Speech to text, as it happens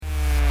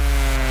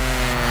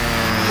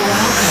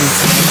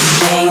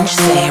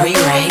Exchange Theory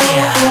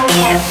Radio.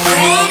 Get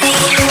ready.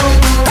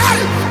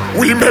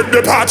 We make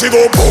the party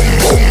go boom,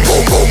 boom,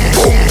 boom, boom,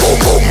 boom, boom,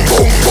 boom,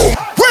 boom, boom.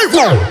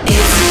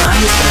 It's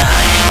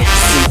mind-blowing,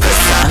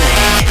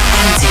 supersonic,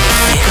 and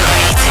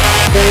invigorating.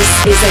 This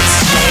is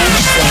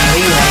Exchange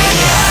Theory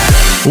Radio.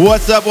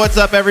 What's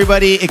up,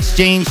 everybody?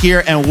 Exchange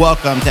here, and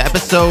welcome to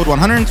episode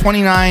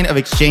 129 of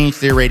Exchange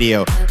Theory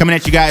Radio. Coming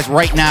at you guys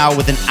right now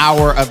with an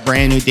hour of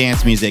brand new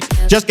dance music.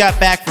 Just got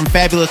back from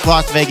fabulous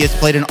Las Vegas,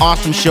 played an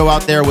awesome show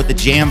out there with the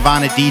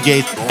Jamvana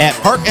DJs at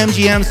Park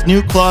MGM's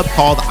new club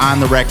called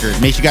On The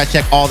Record. Make sure you guys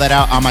check all that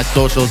out on my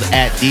socials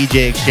at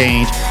DJ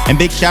Exchange. And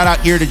big shout out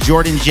here to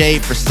Jordan J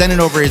for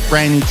sending over his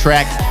brand new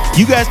track.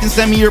 You guys can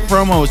send me your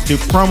promos to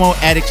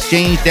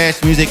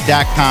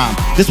promo@exchange-music.com.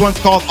 This one's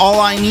called All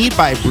I Need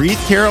by Breathe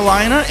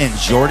Carolina and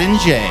Jordan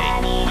J.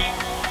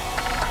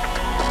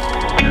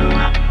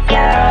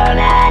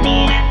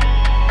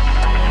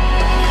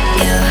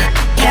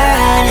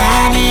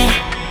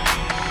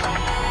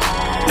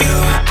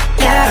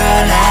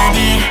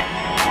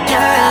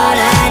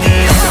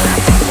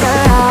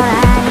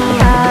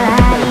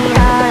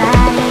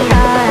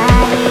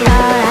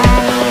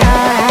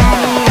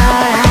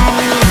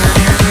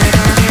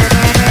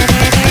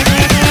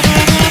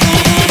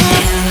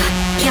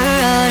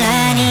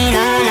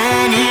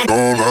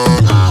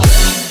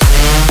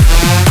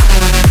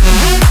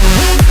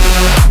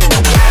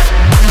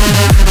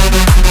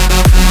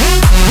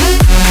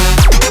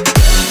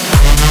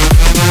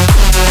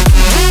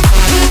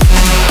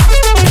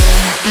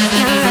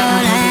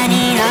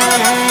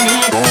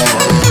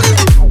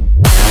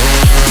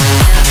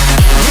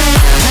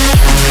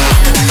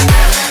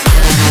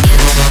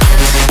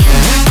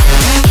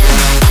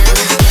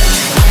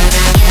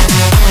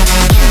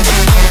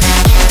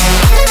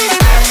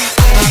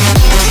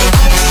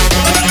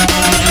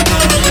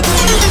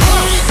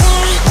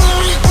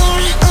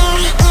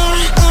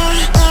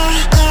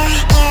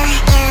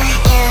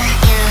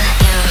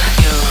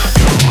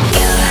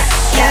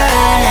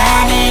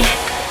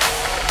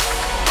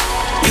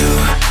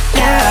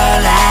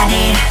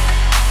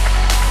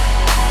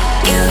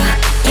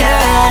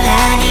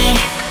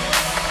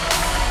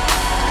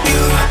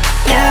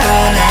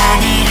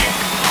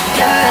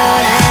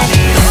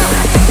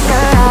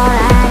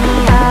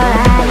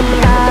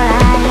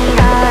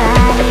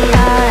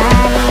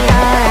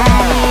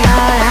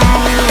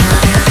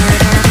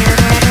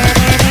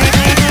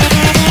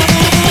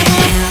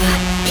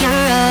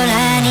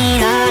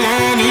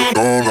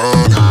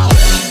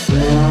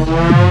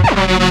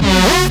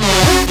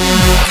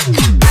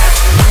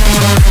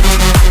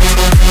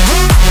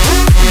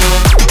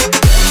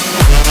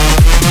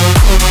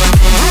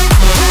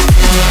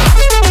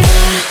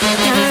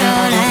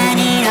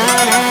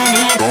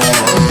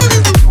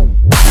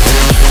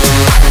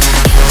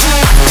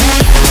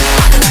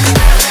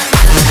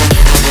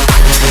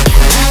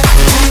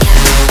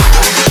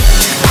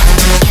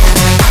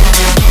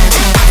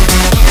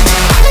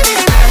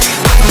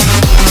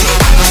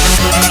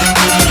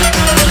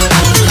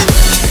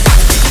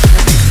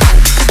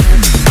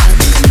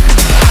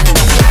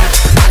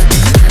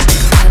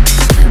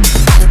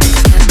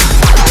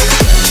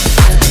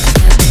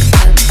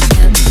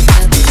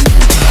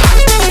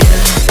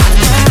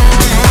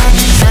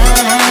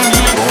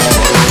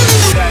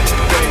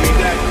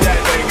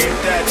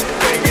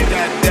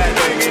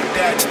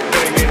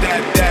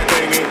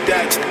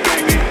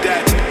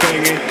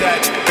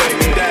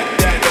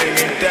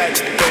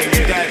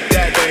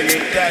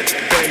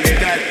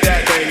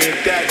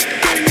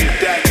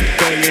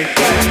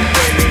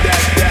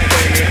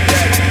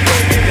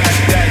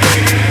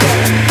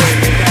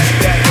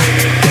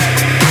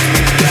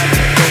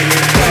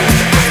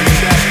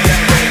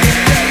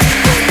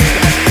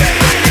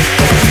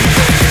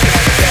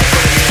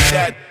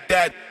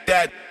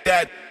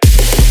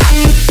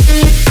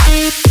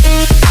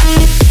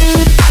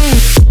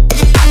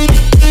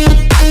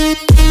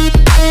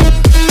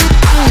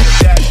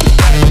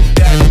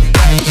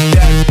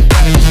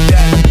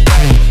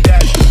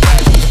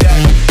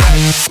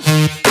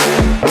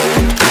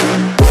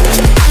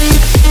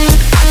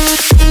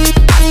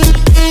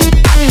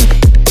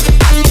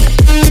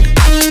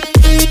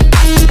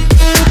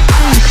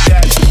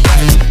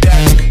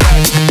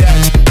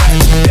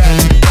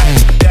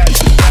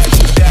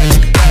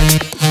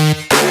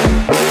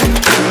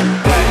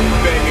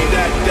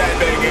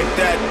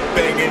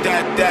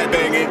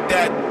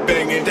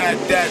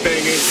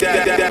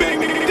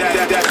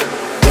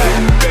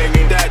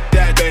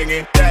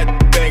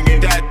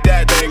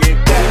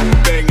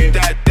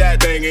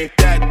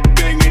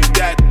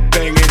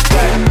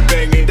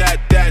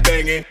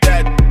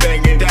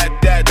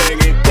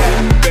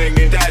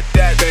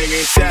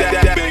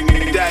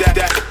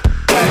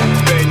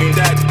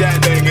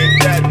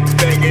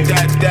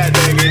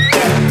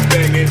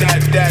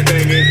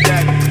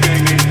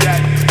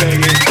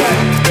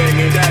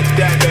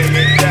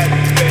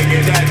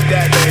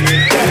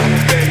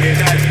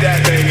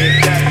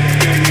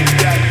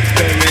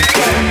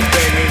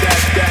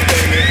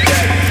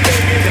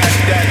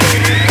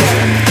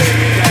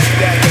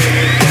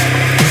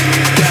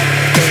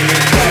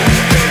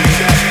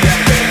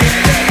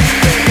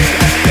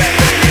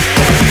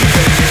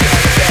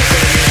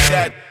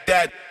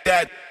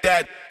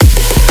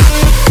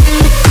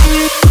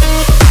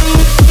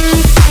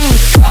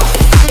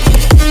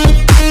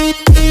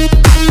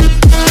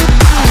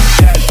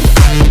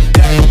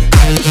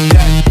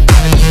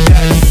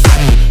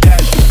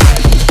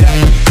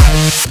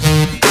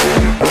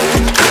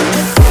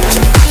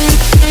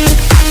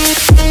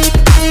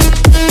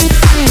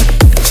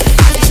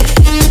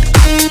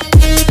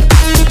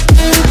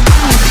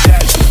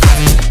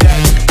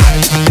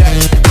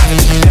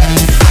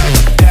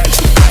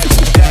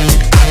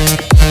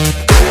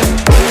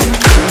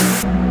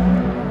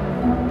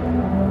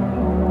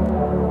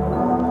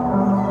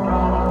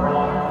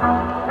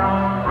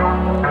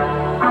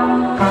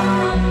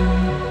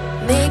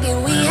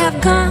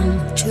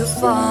 too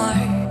far,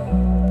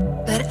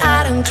 but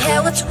I don't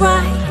care what's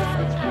right.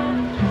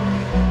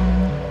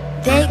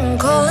 They can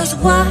call us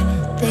what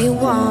they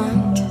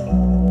want.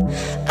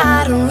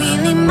 I don't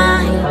really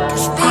mind,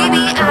 'cause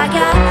baby I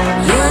got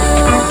you.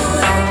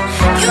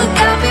 You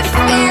got me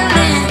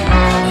feeling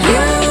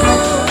you,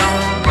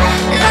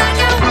 like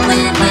I'm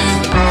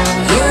winning.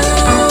 You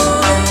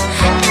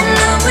in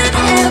love with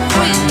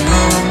every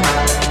move.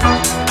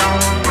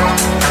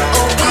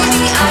 Oh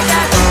baby I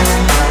got you.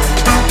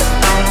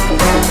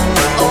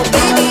 Oh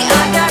baby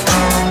I got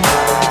you.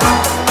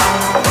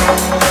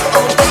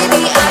 Oh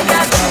baby I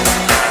got you.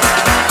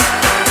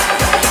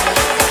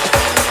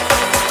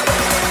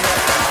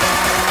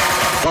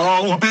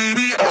 Oh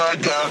baby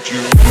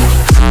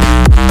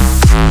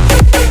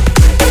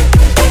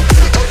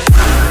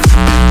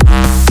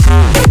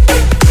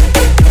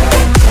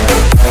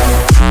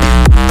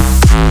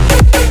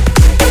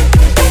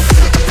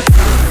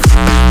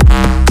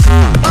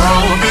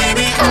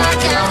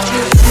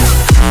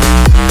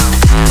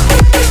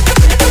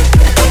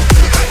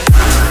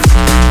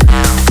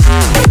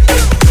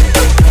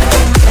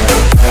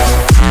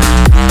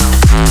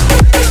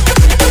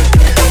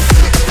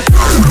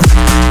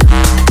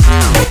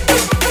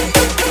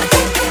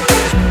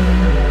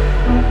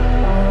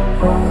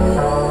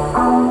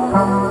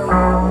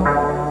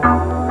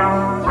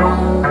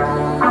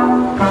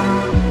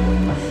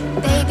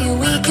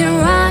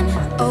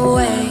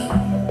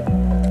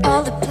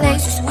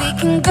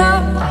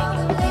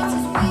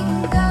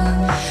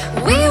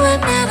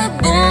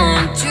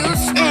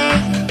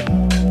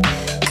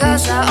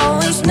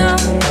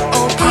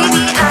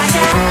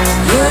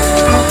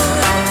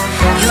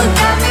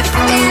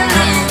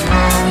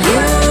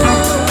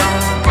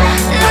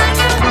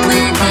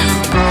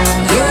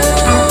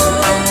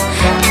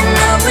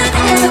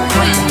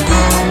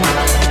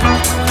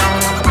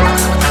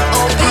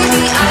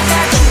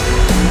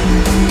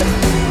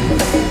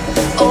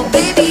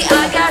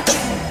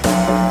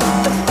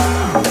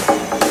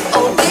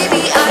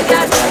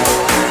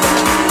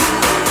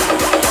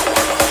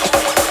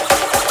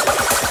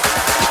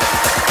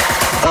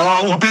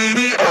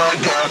I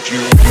got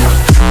you.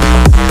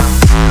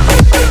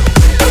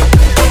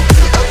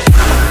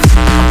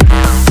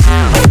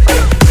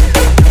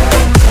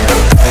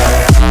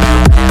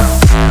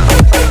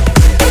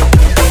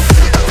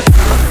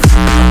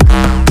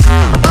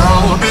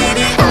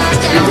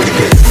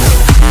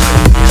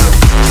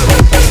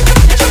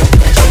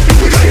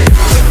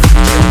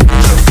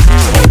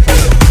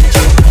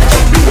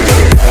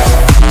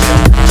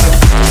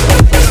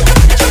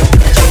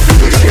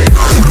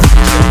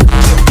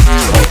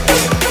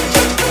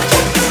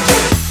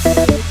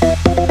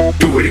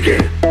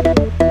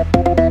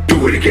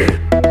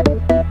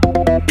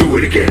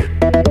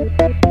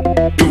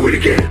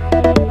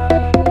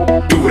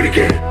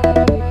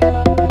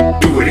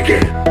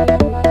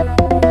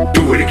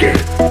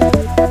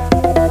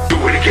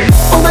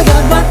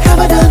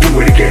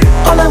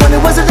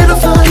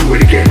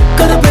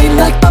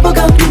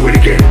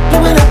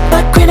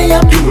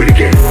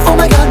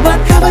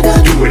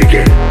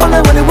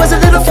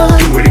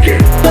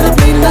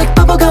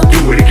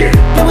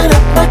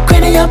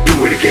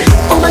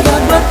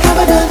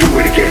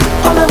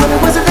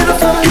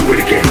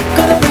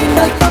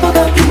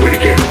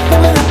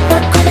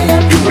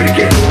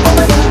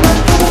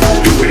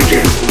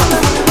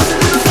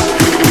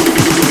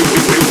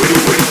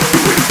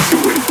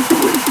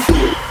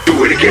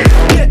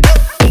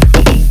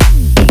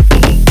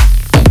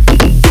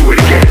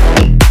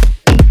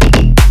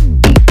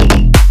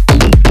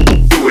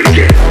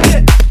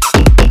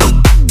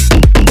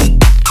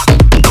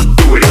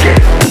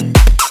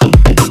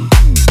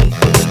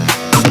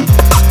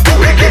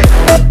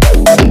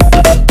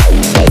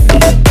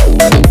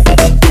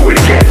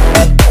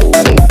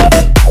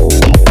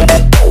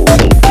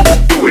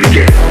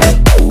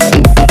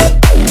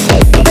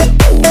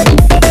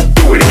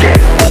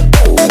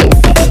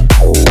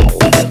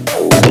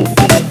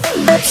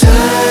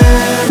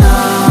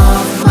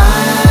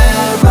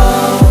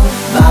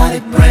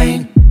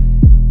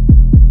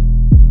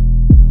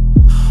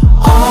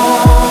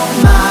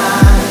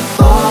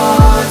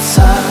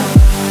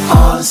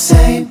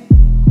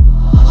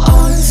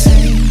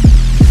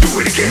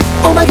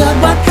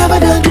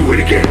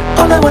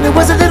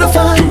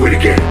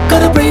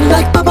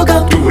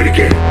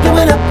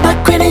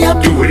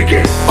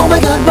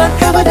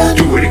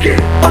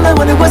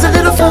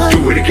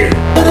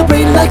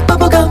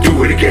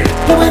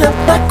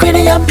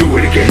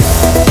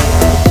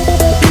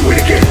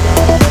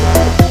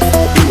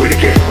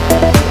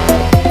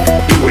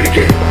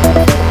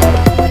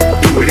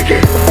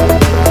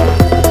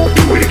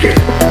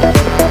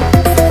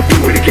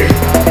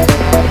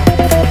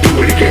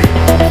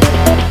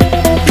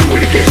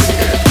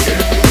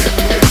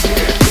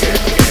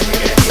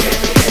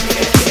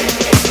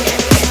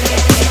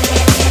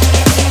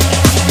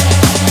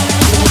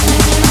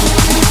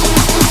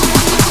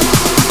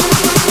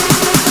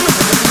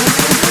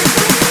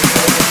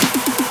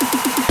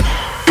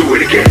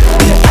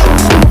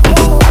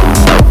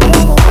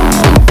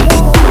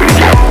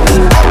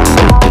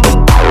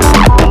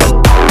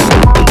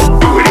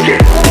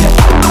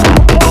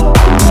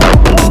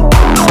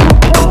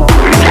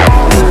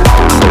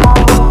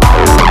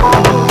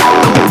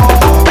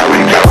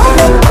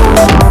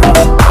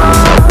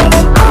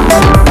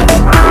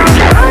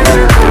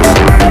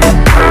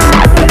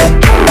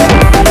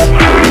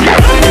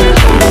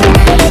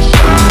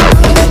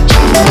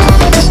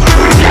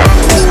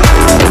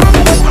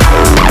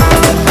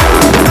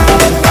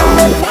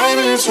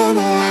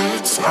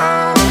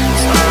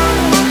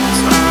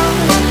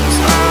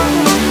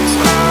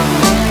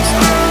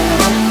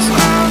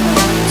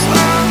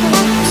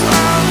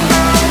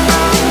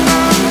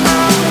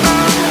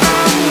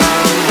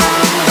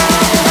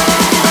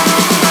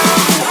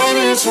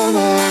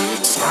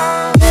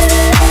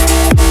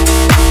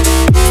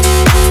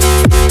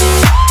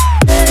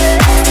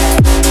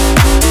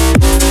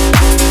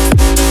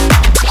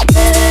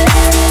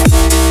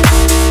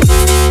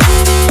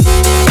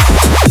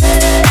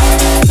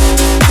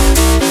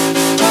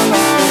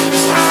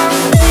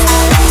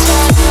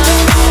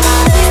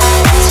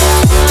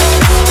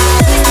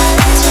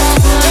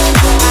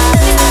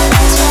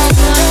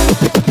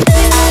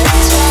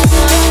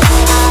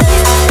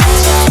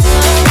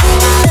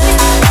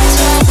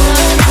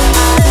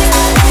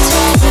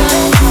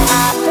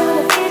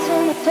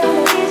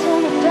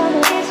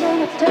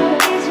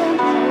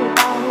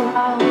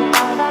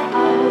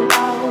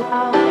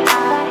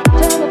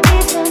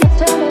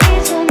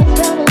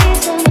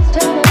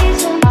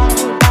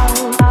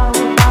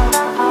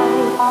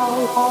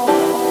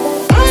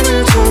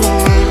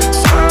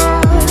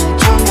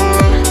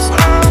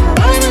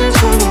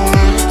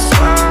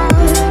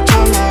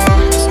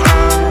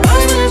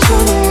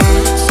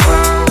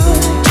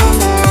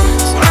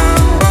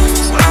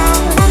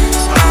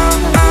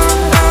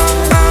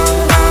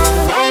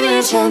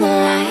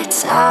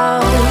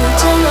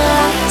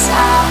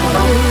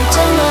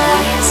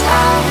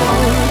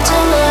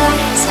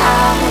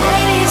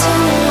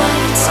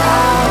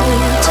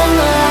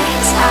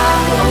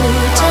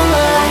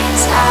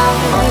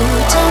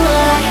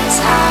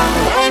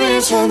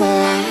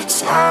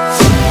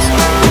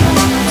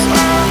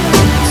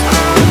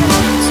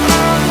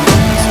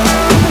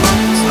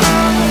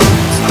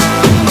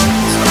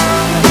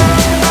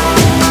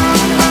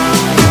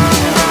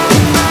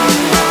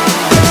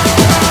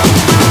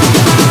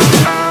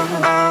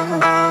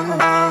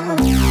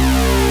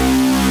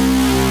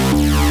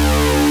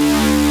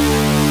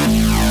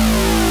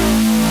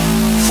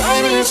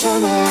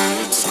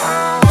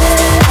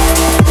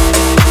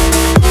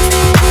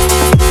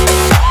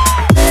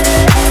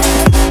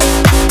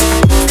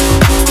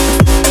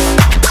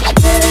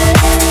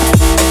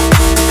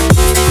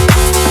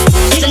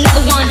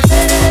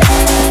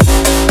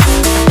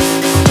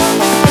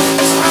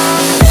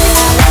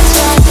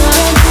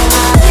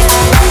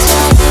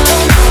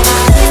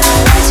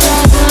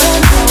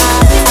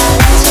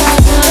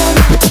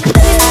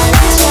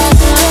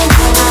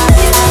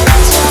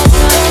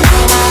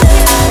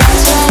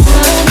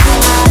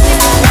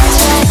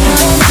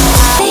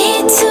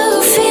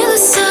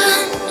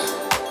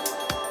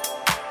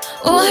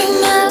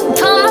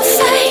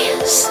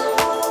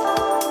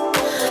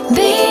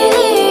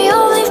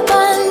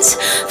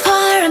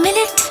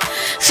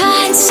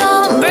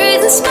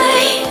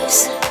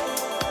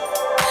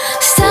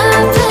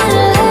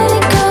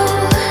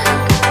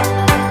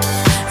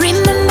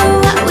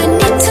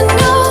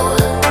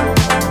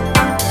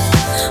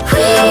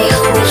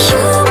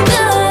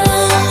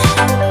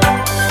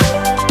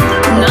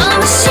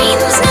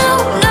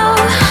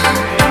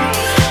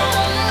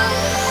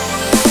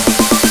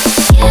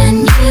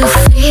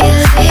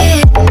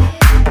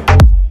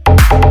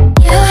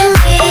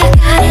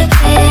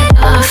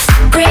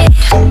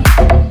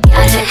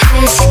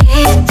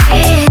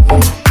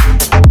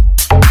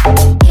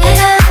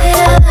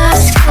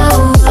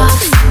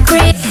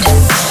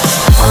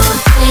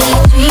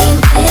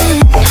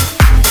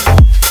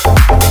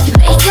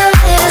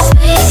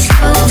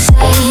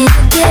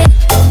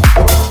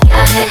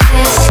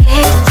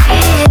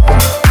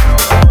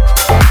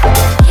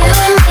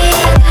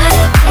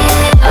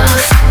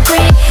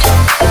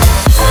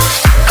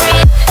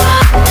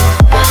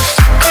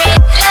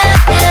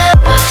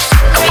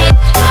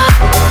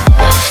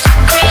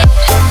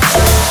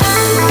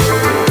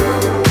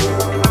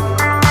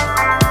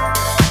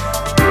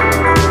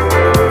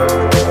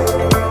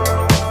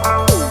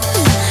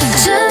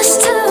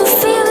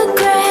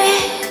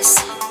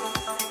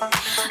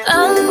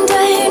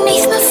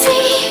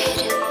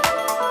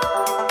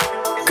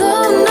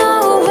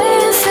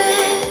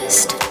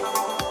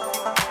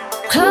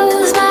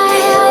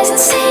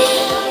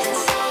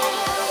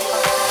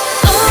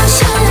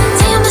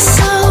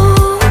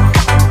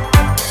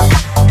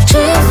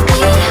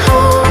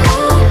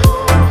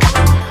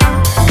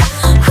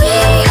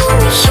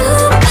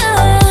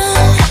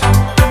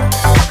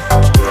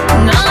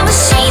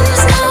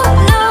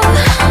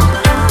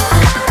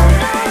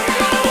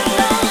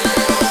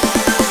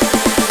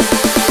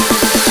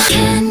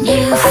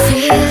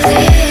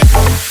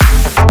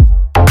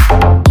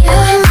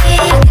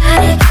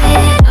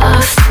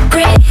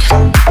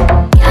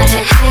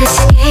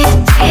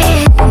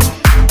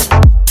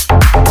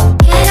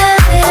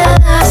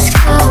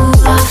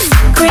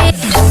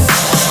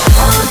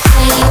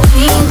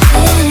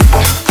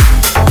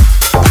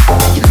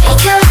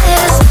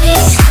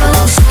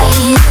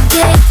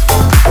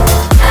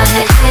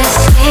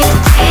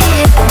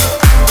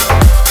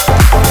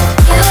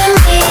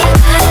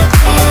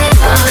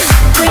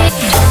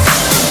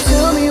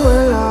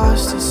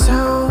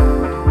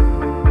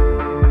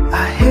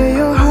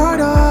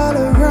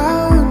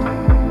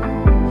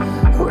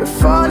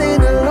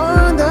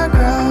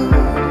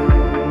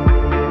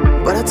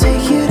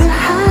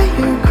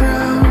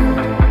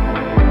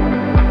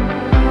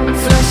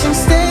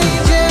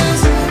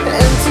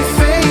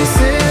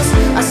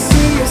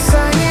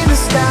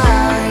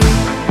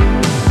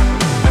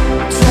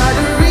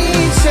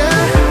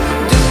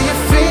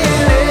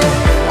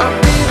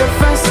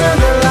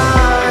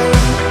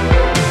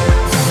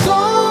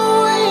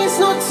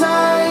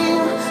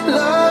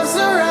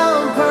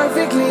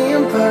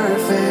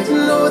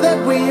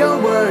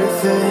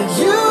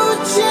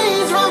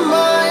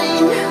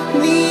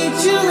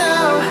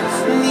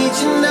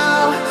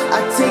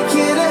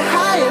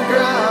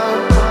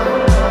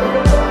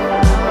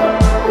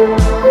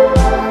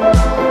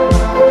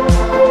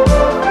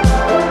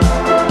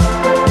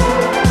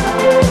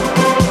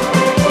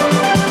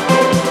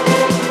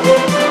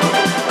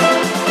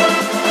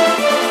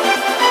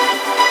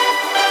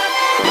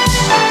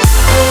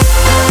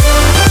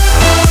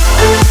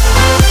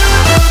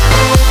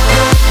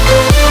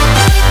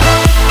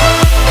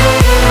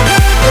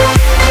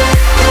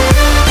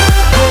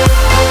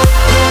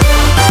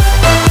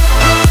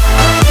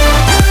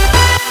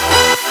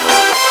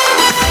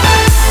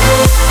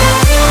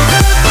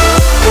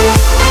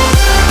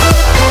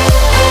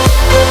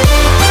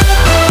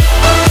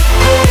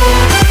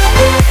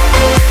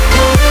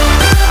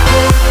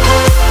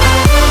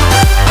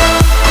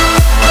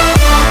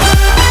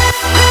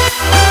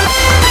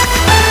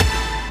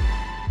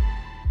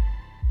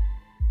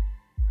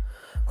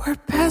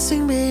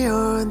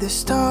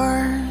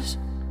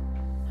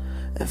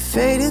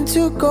 fade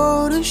into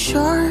golden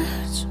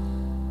shards.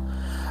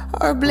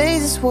 Our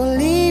blazes will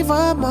leave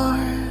a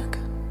mark.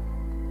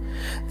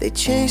 They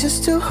change us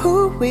to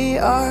who we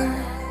are.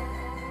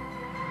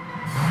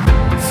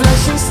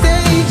 Flashing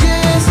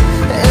stages,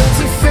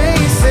 empty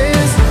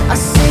faces. I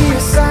see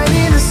a sign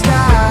in the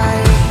sky.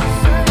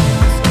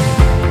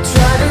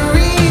 Try to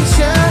reach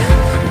ya,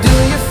 do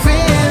you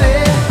feel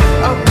it?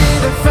 Up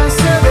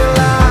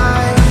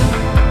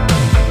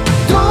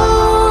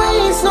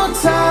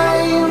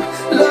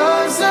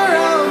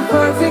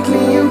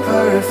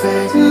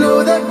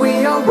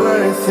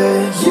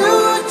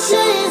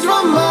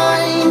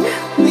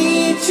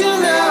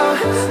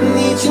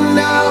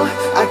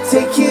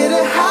take you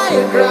to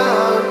higher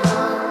ground.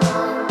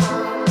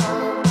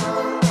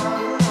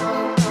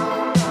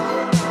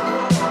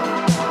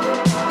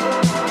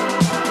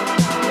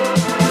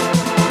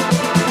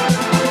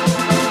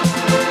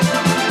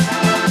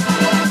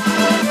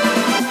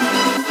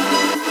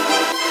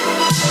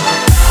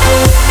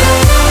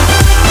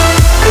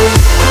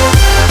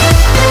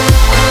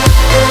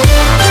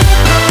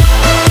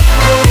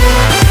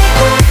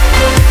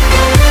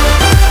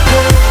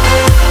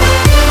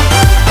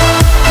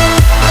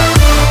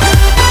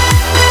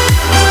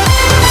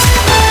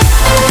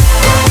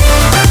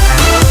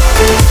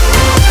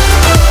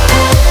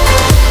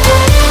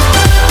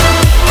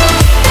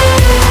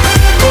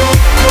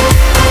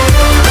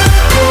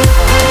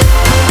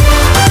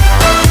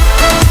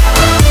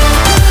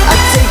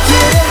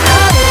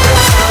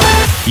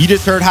 You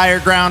just heard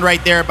Higher Ground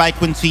right there by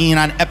Quintine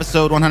on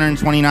episode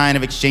 129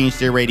 of Exchange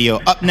Theory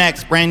Radio. Up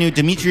next, brand new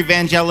Dimitri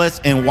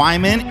Vangelis and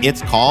Wyman.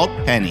 It's called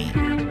Penny.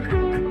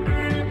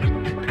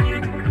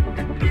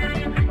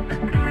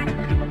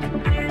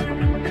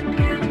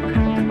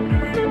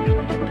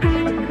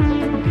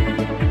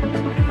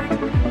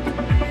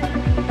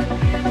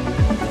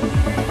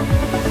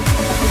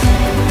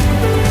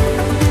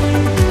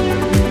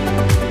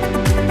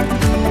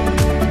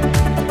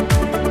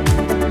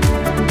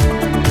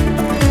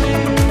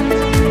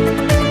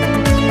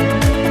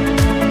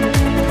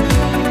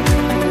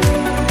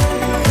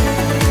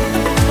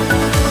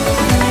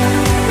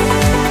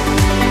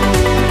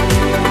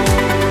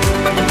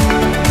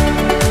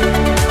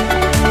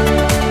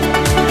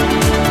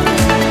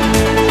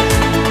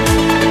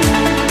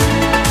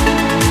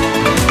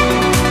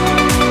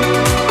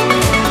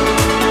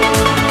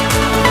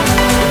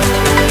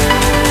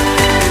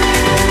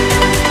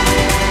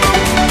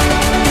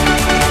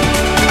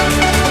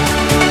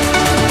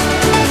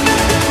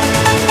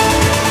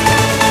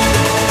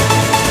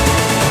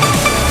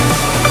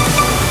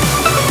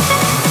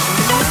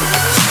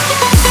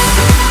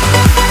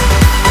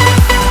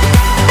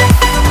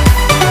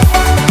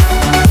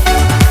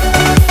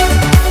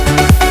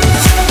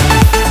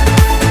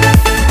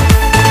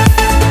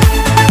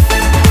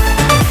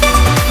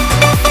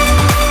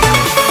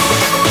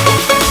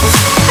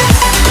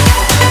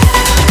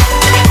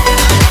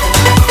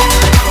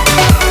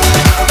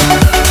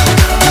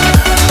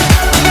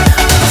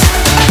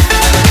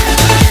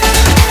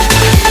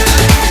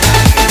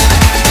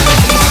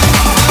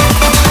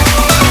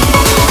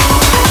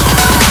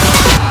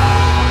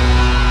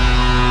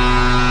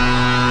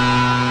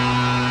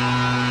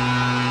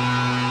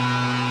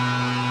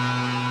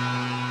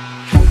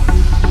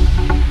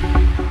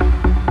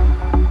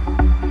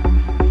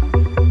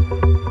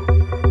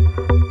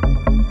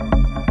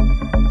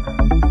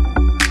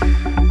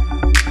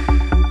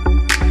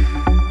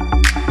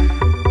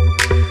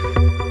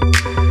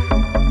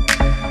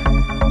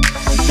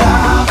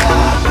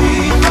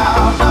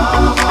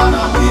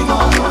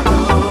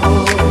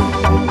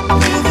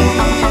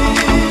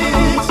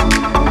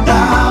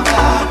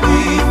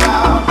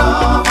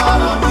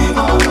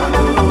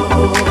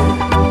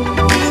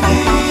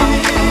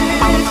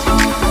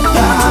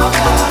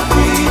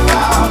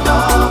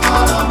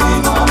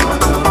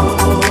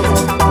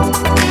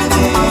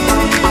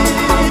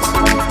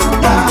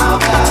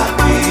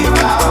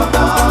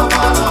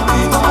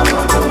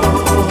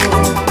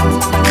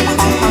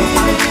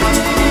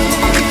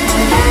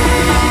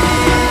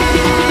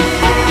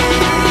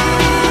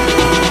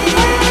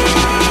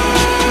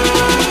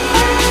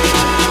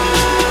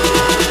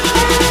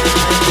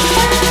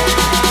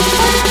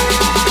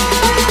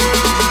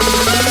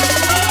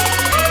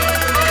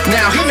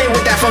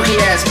 funky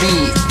ass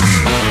beat.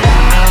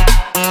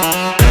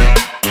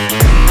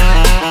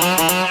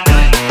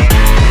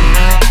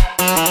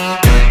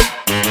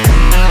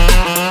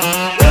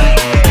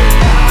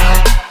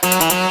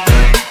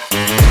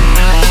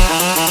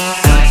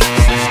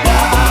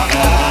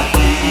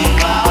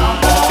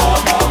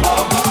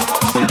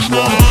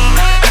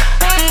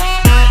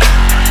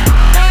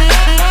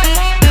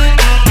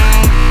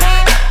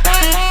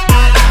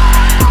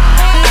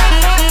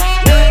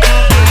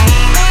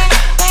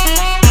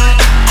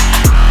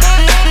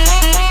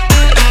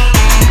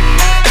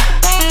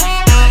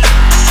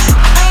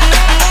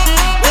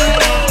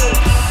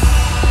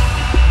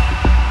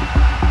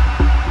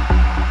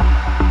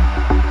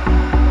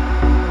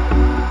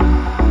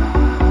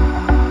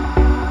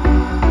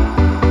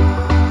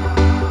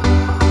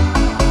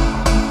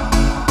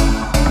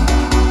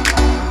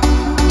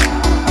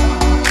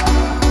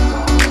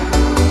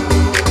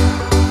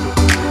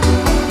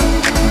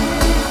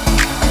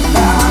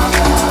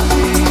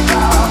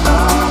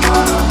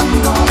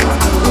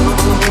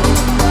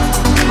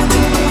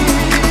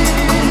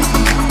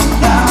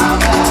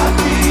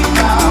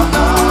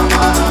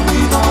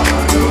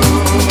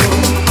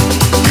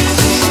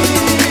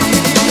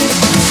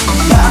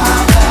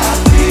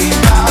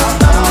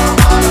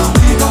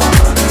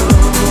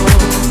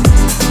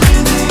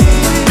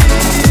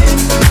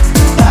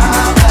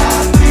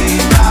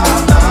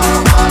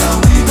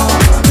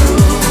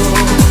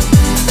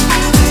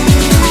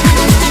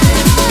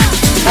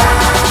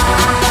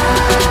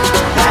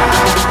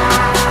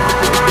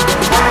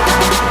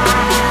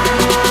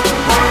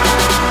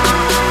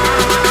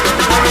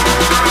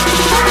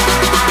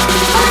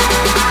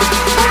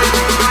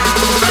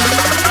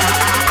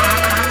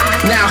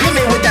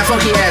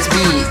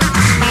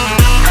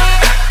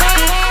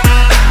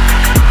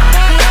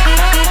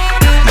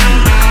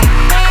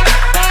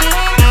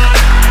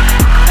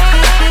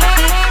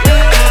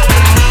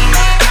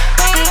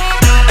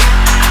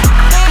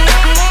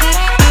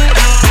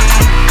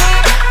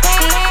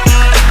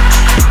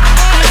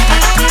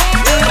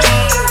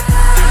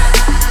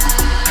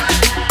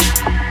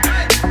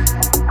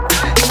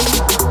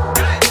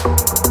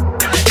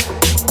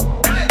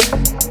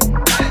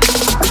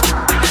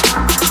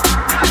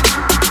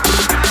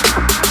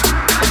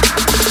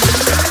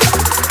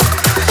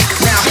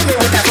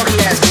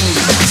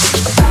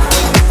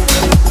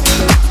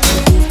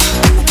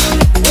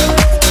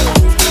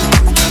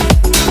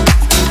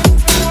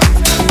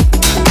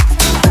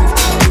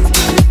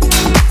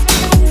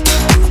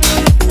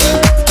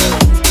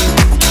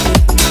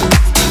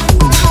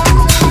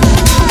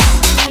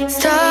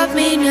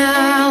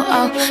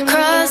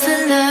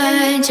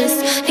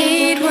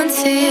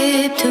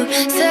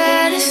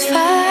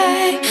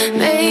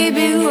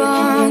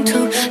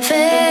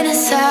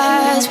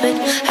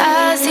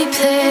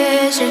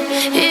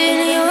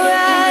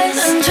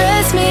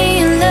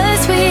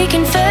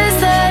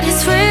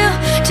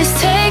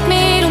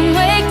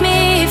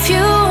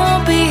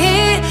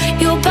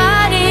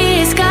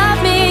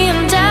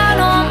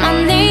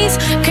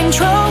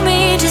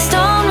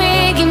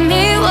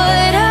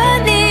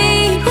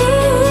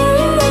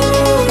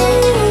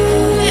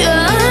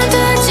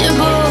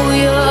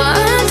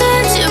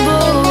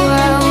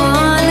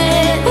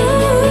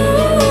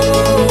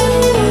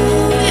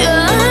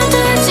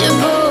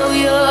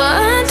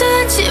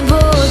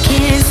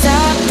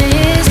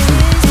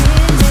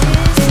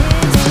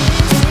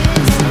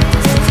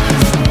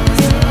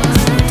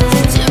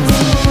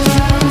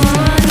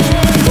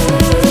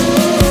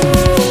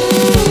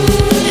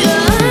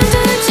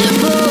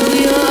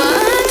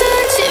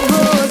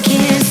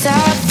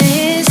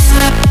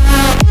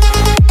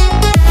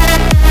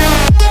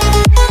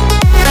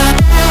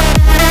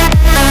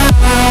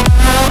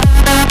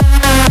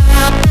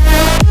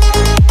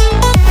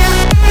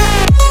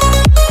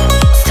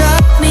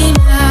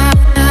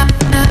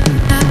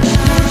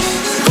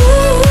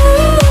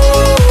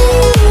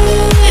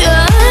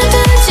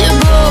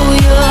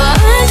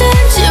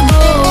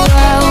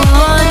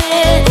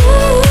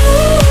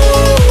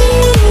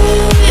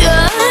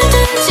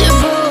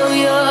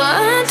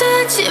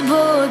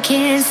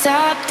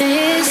 stop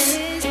this.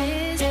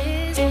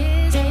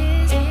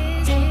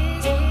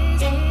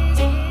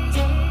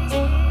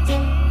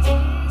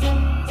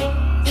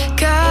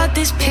 Got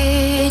this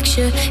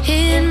picture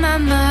in my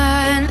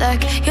mind,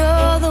 like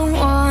you're the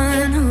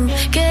one who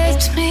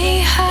gets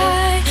me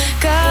high.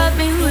 Got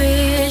me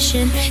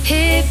wishing,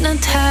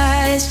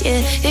 hypnotized.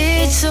 Yeah,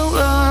 it's so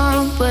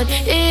wrong, but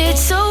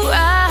it's so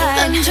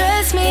right.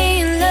 Undress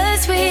me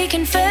unless we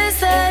confess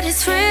that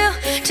it's real.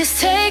 Just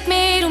take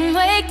me, don't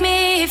wake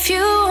me if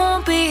you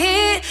won't be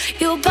here.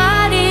 Your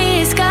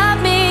body's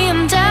got me,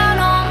 I'm down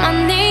on my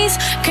knees.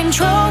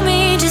 Control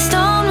me, just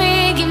own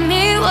me, give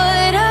me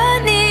what I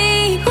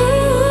need. Ooh,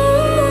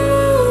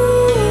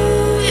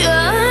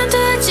 you're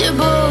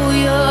untouchable,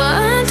 you're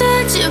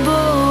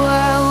untouchable.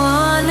 I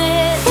want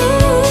it.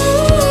 Ooh,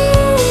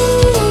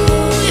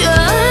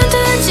 you're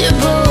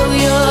untouchable,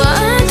 you're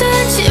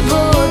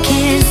untouchable.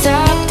 Can't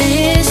stop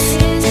this.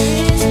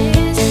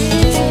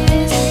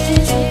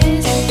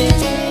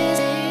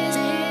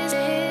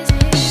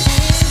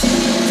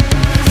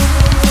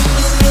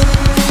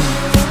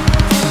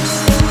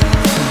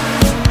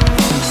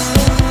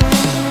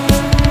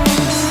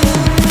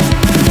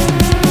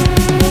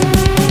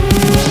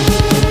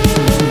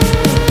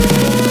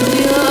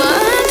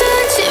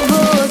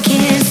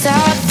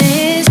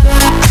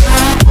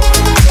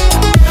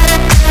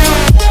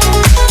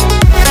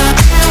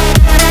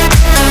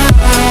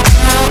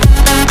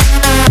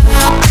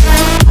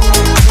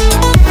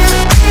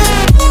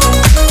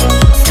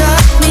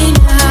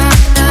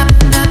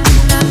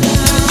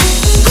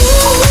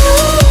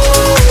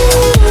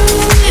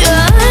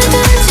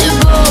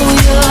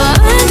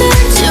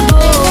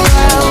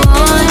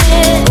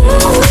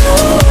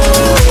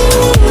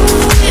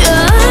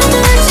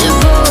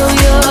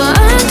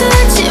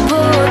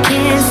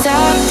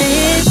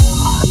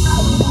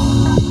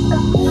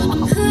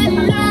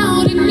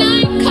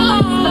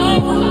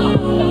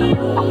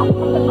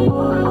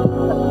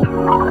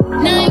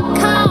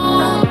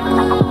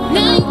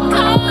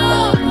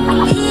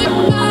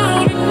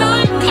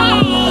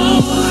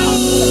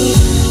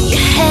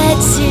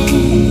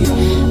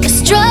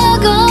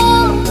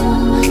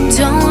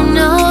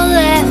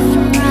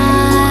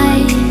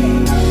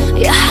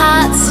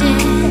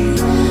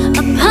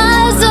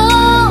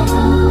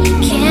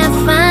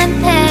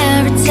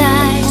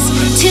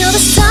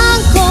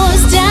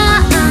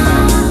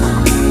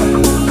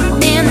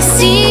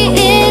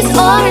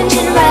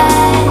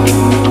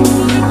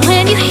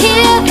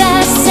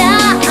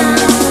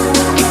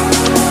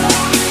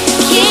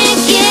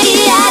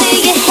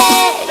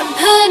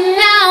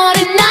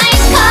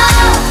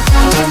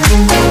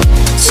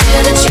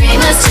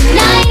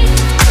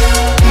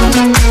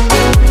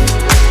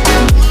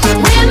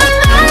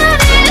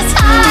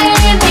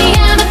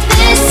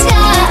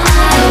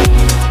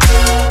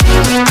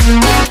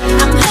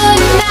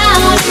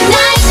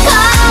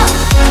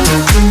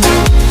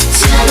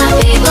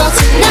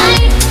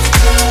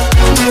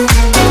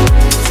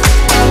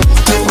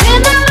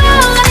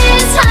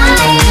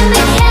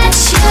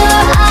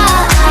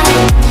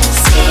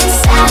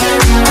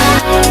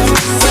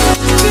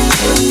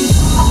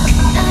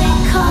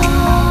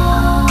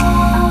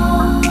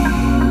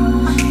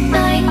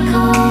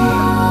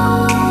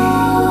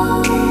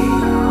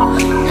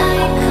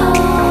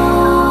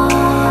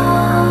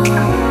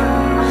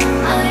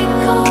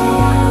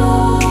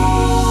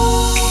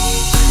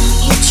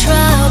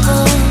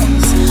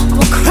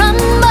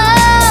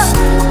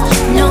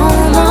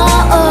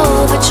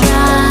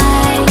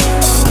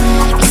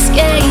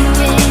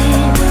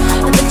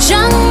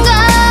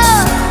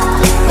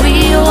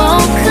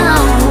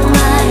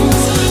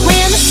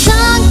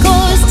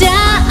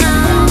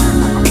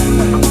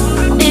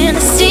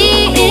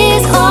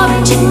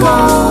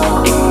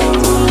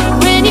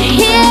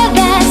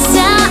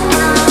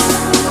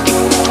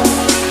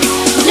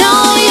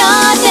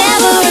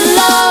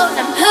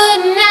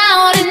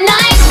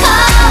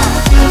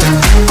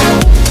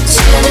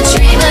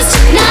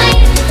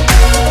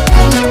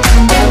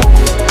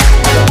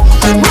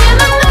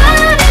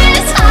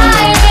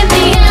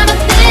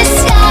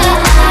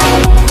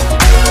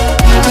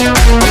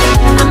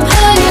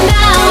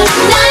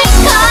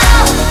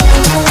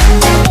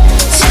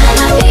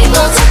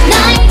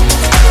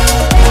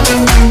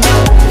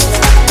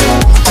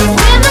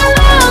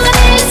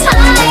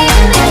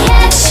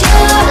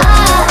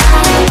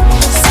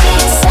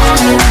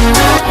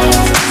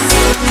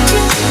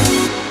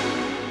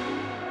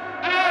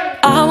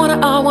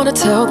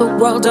 Tell the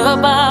world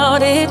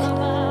about it.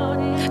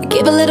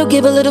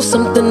 Give a little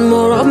something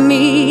more of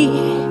me.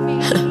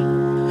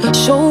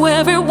 Show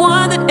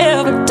everyone that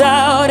ever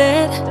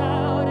doubted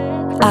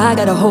I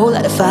got a whole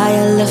lot of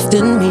fire left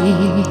in me.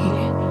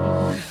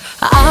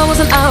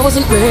 I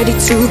wasn't ready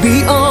to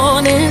be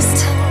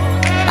honest.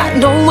 I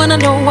know when I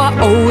know I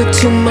owe it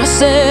to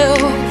myself.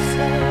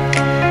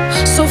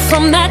 So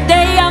from that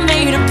day I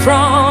made a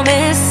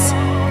promise.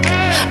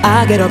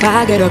 I get up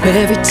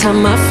every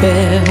time I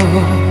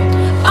fail.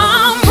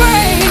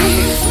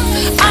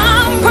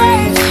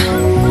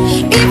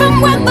 Even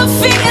when the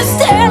fear is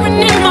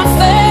staring in my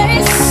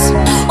face.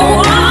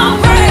 Oh, I'm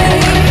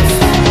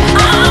brave.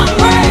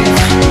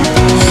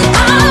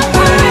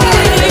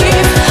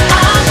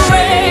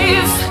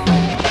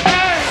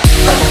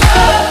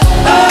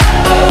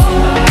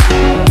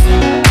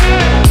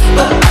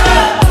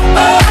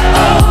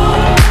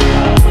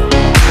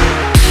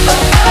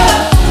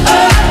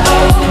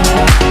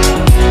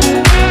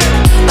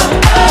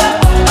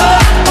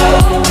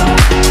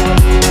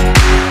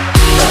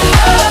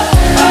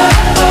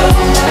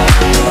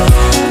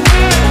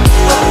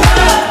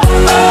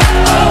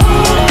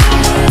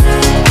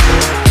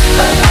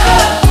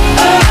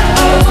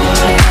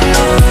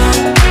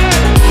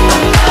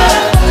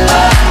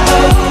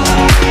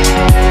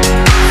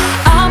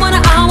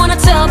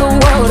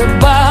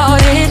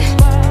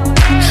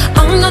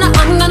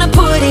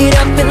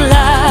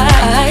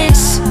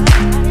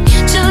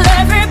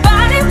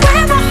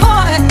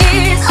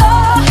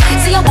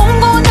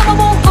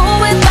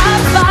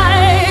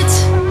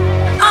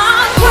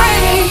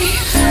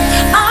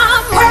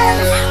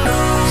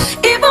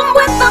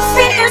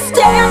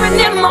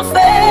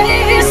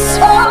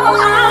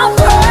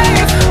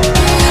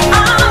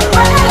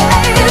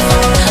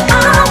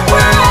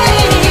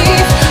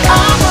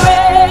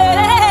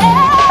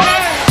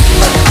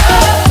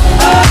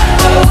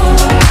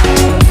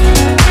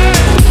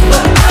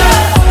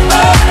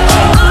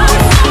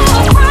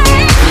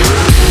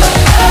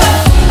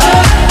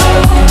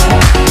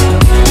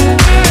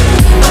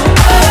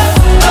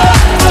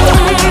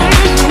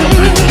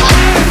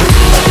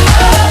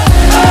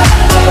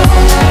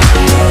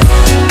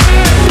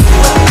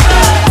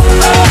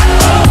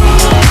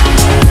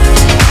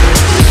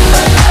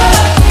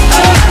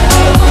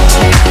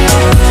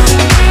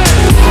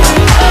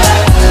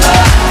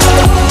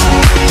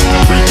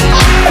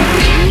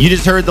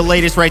 just heard the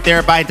latest right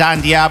there by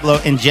Don Diablo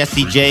and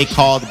Jesse J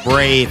called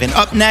Brave. And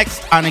up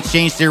next on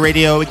Exchange Theory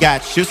Radio, we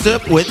got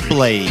Shusup with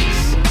Blaze.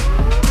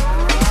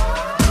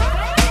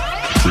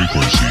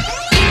 Frequency.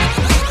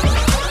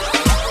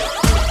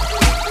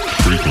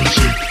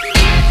 Frequency.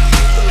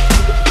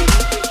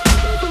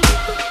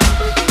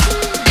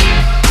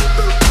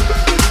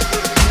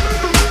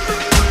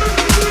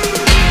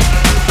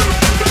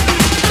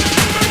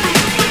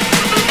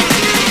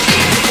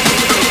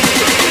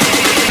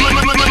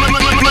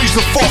 Blaze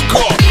the fuck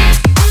up.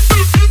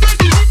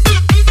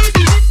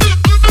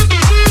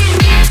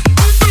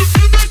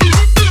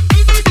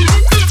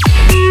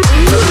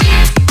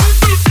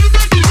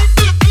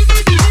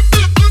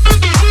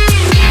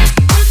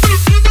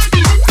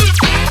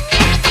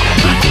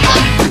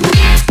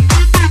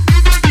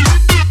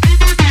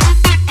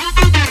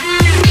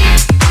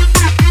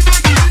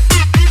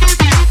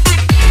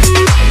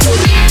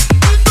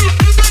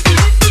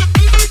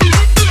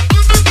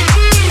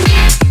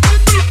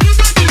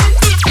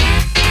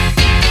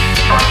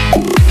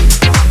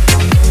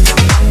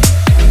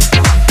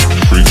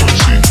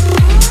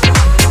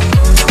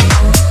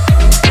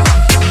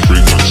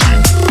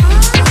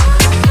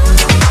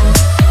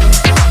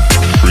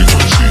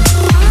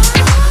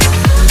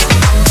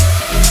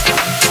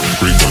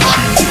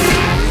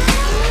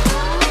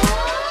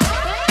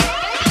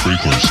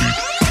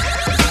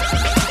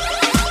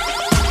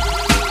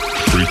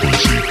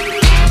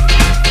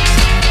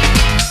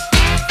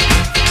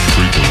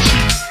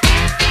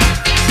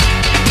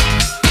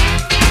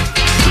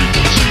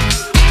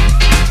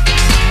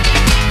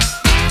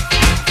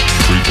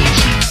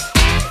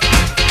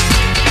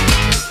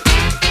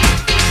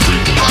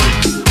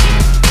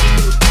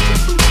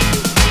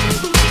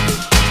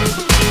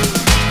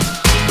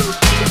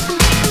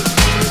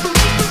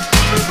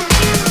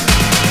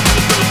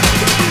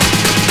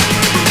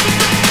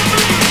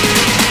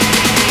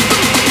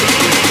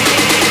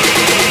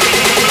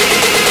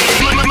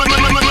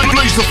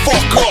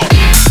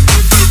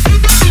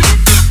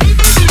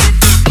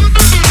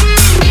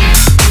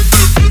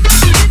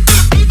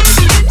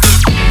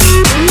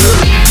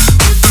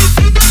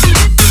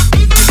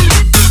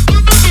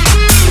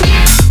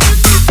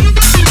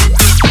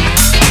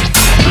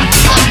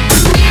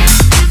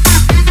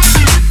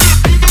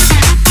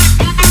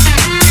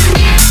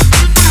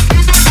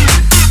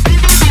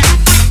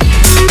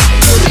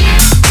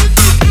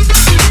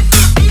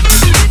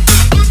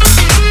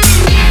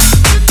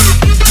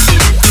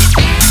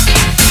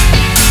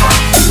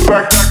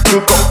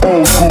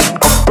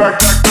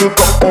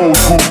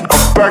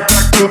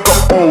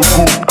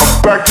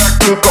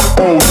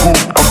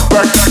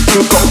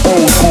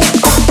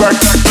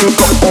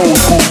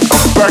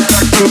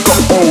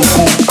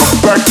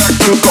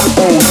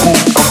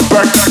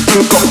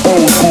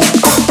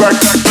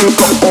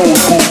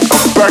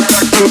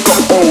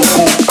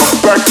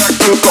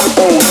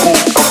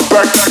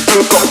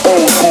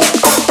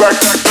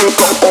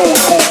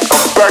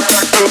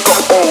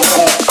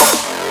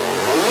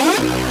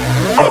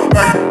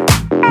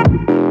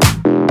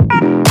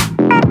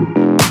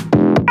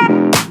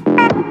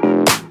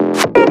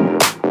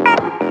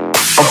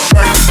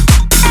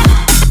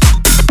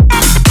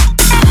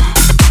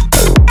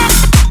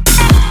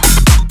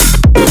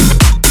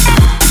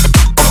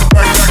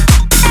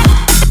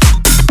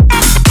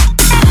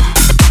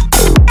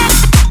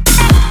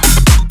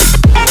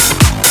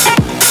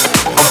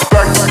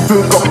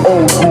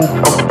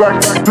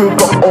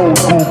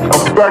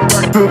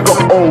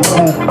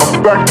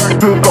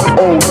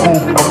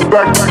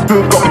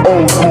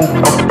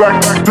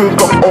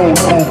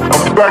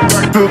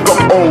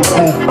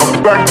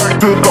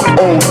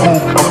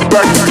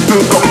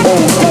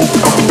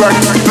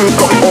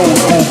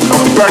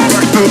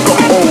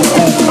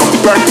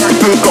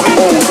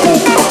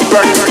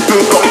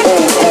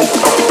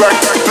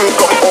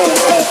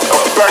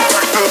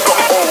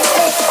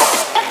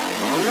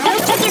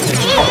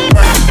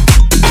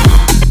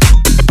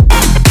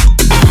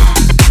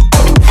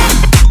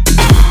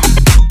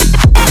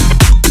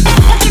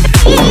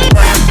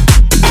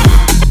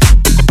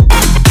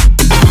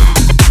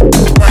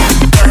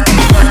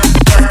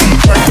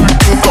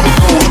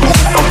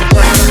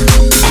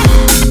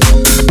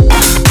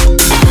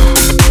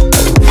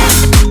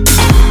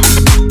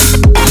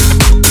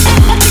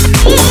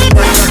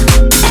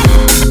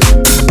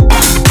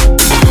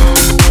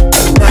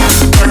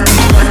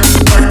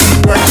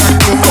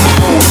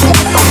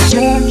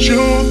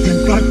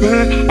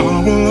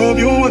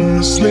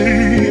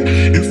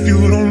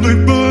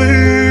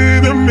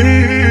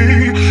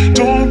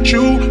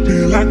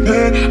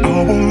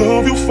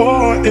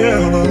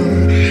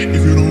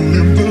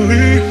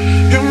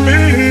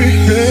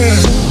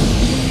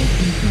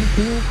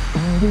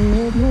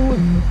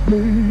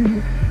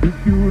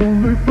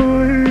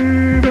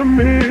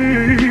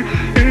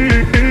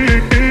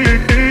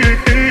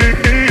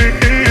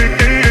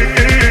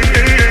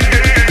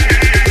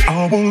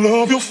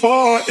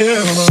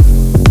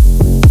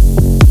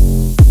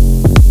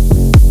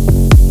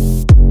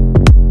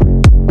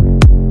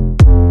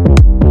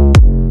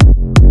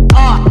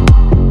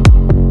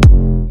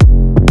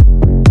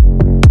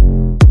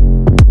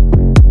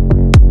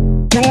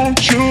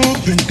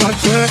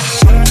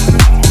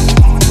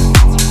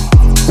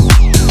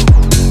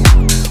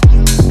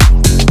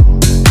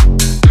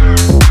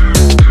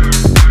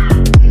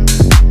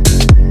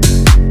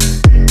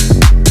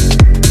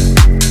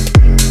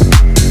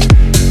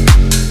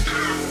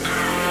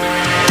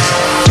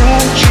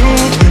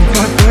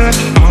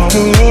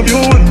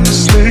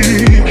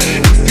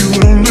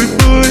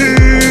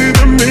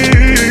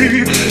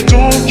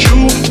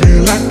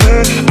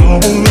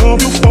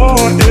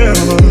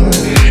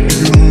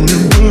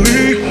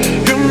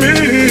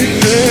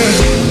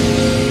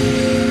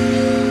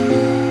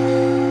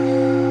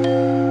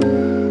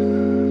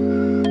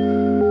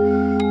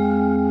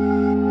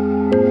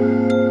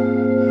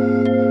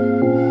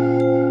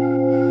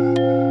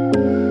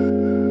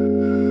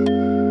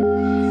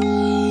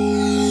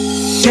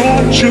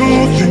 Don't you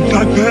think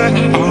like that?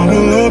 I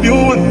will love you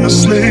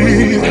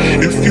endlessly.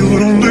 If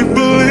you'd only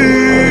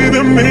believe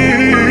in me.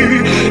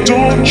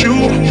 Don't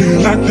you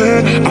feel like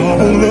that? I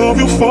will love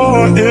you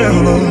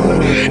forever.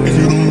 If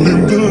you'd only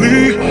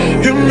believe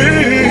in me.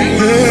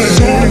 Yeah.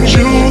 Don't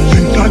you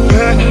think like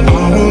that?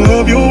 I will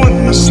love you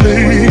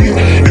endlessly.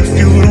 If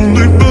you'd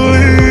only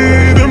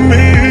believe in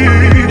me.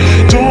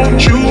 Don't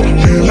you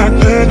feel like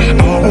that?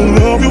 I will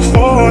love you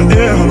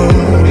forever.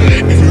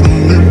 If you'd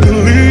only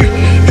believe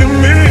in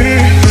me.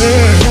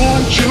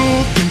 Don't you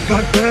think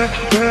like that?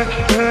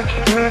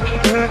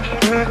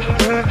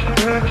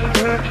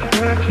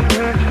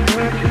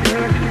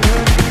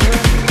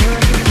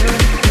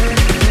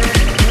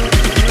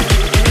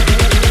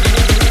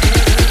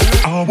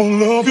 I will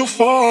love you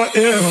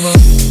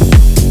forever.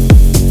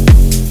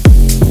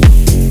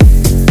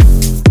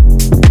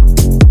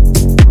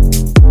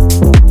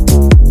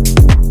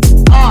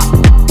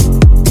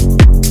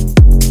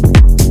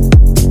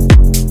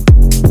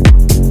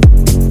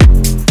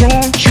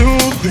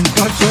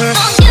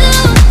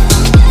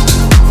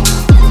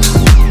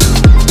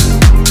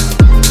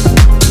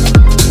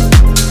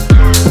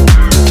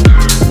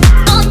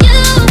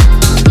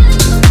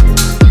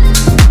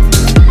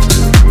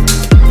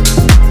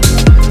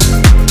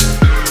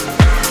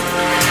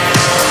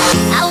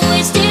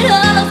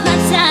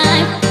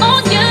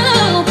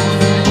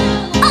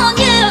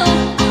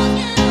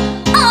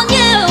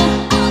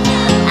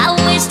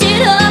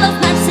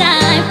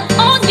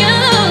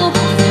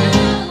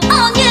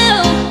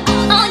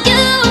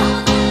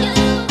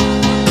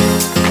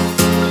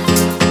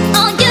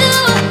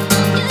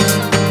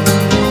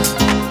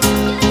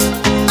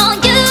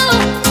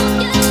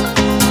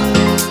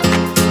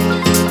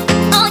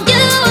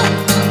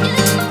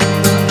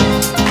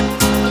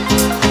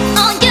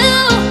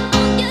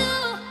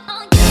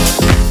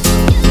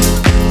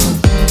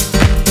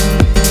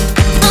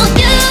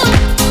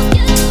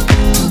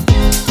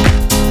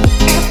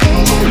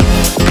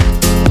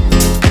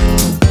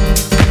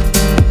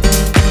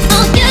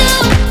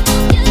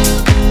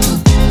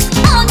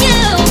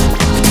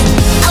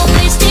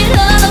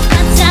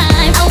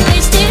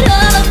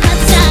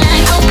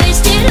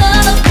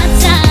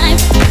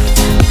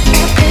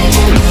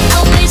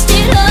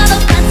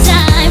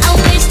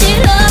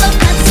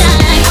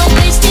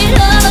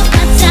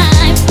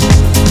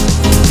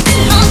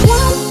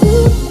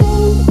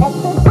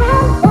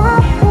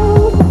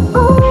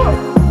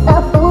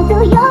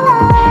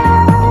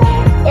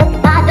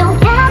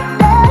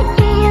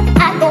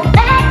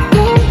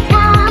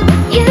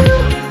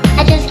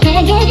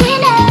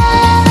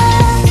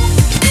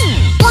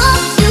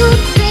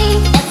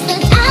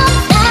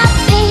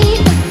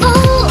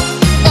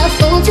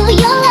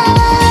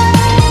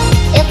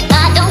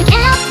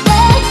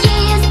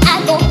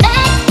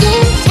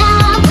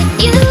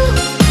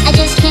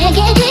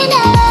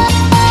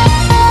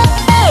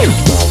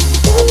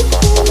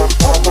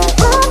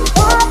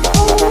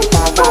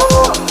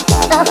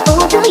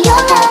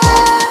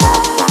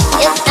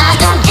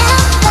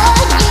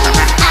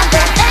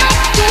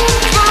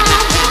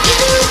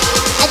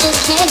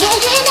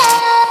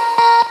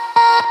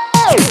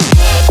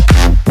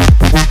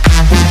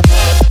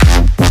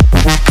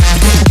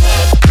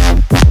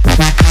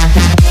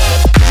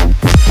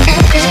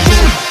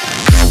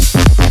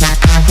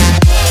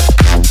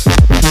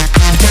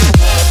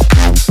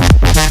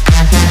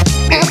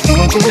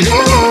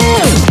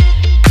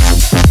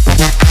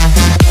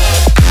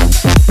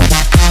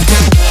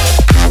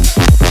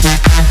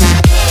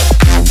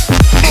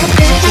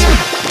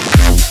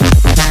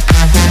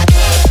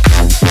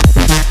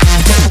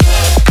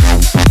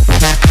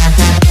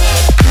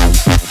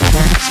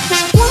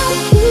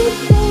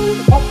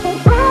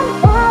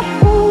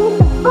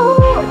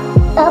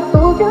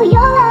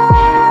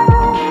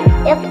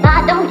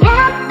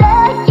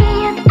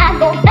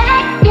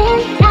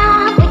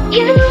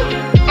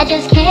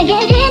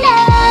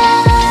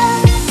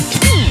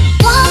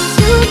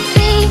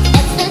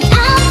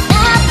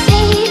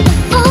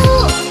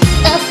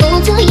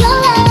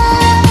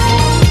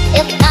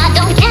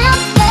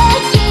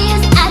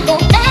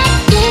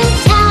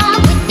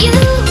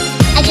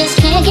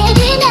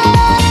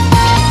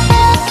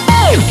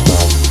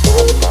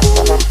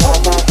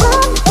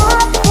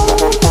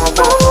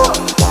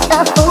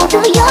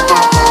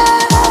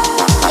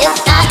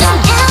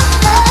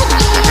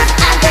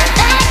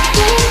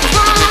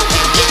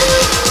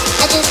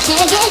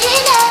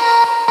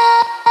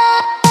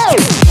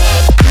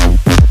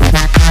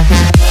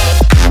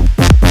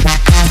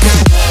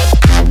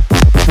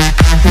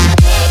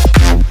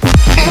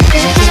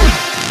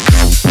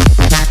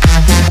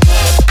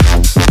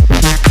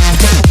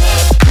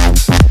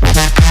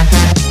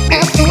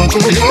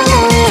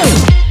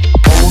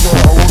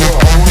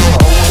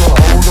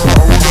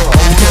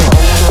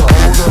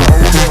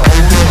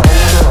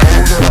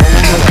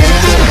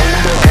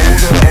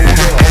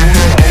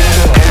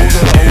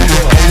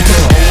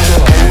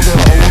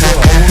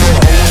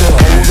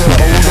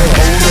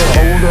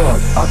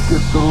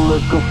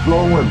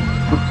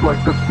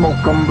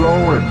 smoke I'm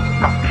blowing.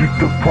 I keep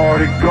the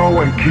party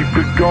going, keep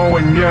it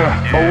going, yeah.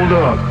 Hold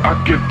up, I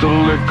get the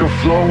liquor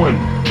flowing,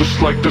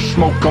 just like the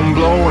smoke I'm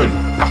blowing.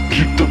 I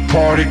keep the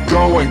party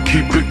going,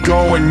 keep it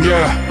going,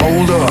 yeah.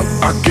 Hold up,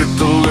 I get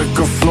the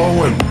liquor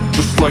flowing,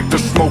 just like the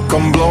smoke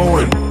I'm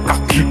blowing. I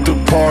keep the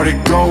party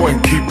going,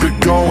 keep it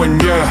going,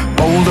 yeah.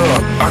 Hold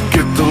up, I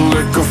get the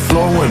liquor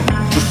flowing,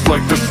 just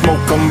like the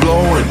smoke I'm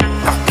blowing.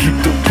 I keep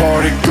the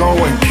party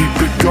going, keep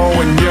it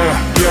going, yeah,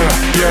 yeah,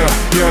 yeah,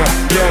 yeah,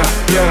 yeah,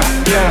 yeah,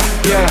 yeah,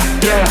 yeah,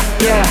 yeah, yeah,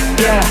 yeah,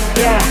 yeah,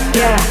 yeah,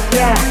 yeah,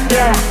 yeah,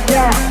 yeah,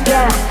 yeah.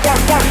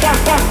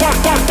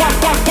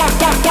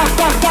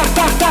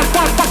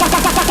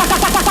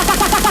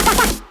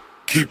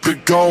 Keep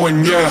it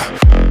going, yeah.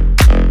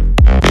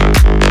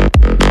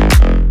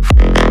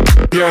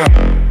 Yeah.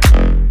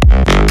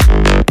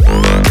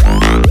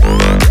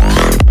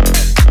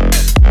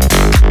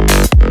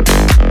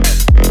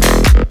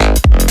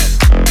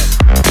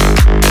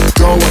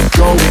 Going,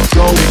 going,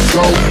 going,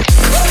 going.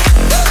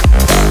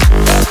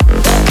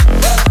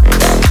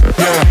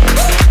 Yeah.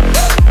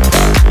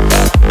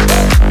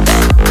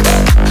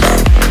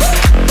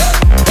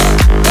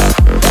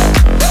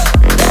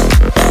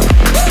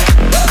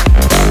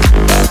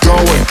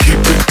 Going,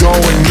 keep it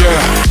going,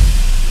 yeah.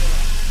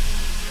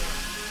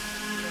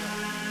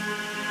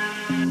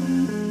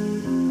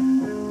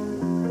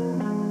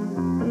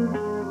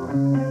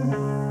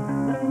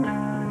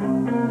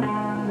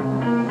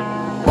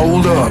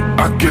 Hold up,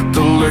 I get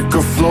the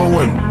liquor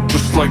flowing,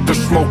 just like the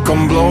smoke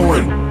I'm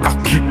blowing. I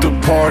keep the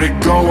party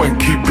going,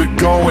 keep it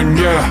going,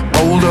 yeah.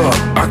 Hold up,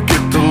 I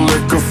get the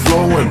liquor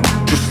flowing,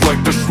 just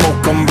like the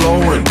smoke I'm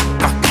blowing.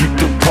 I keep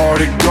the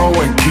party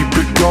going, keep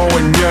it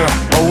going, yeah.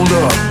 Hold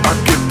up, I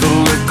get the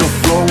liquor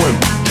flowing,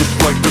 just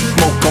like the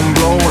smoke I'm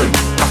blowing.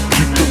 I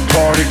keep the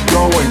party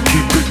going,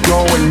 keep it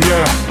going,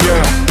 yeah,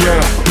 yeah, yeah,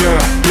 yeah,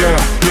 yeah,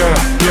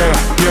 yeah,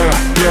 yeah,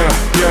 yeah, yeah,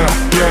 yeah,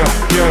 yeah,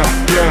 yeah,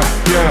 yeah,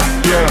 yeah,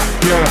 yeah,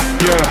 yeah, yeah,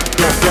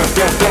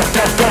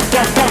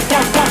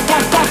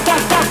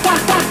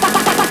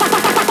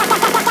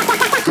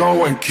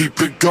 going,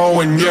 keep it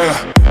going,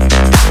 yeah.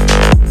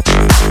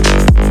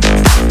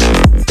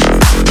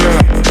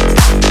 Yeah.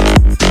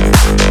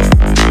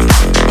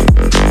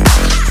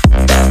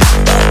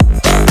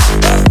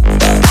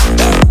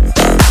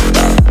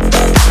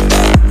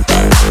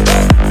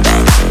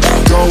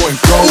 Going,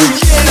 going.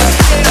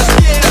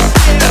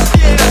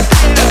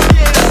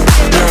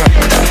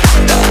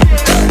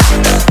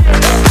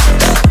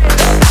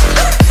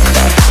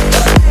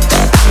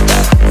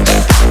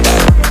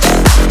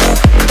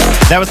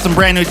 That was some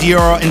brand new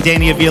Dior and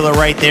Danny Avila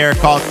right there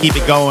called Keep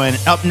It Going.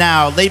 Up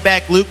now, Laid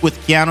Back Luke with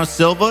Keanu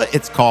Silva.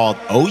 It's called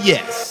Oh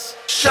Yes.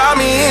 Shot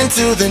me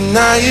into the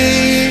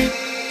night.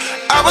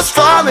 I was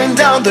falling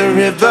down the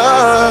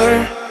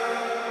river,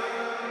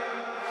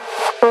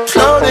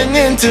 floating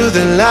into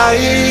the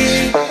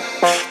light.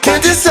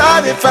 Can't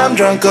decide if I'm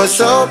drunk or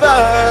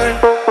sober.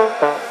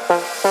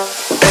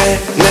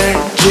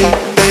 Energy,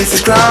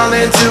 bass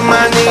crawling to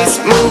my knees.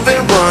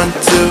 Moving 1,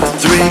 2,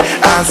 3.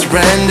 I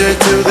surrender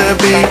to the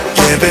beat.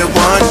 Give it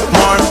one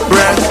more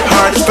breath.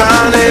 Heart is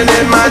pounding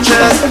in my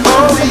chest.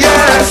 Oh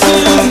yes,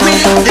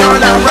 you're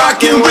now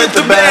rocking with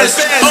the best.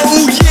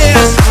 Oh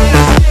yes.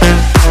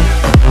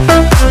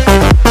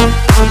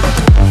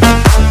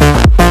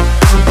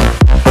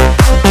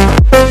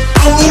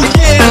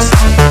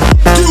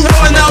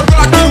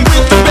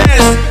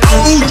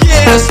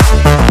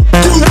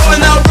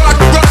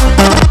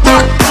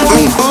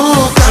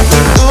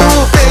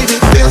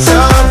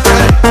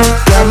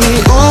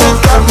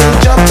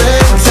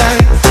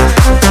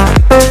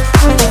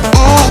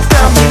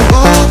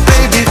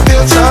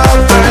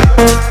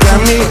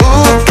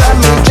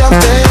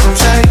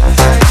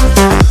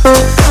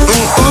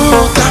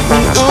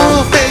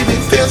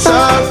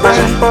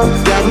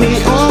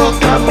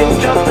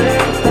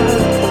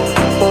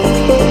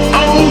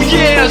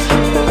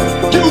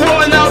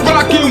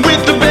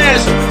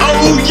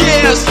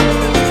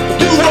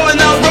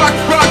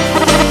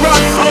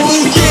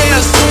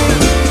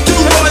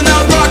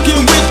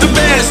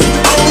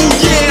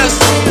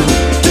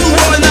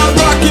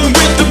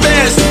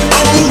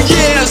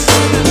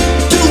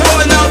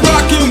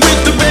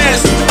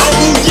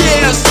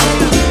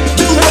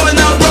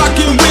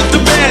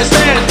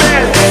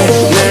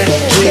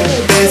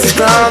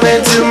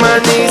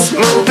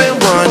 Moving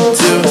 1,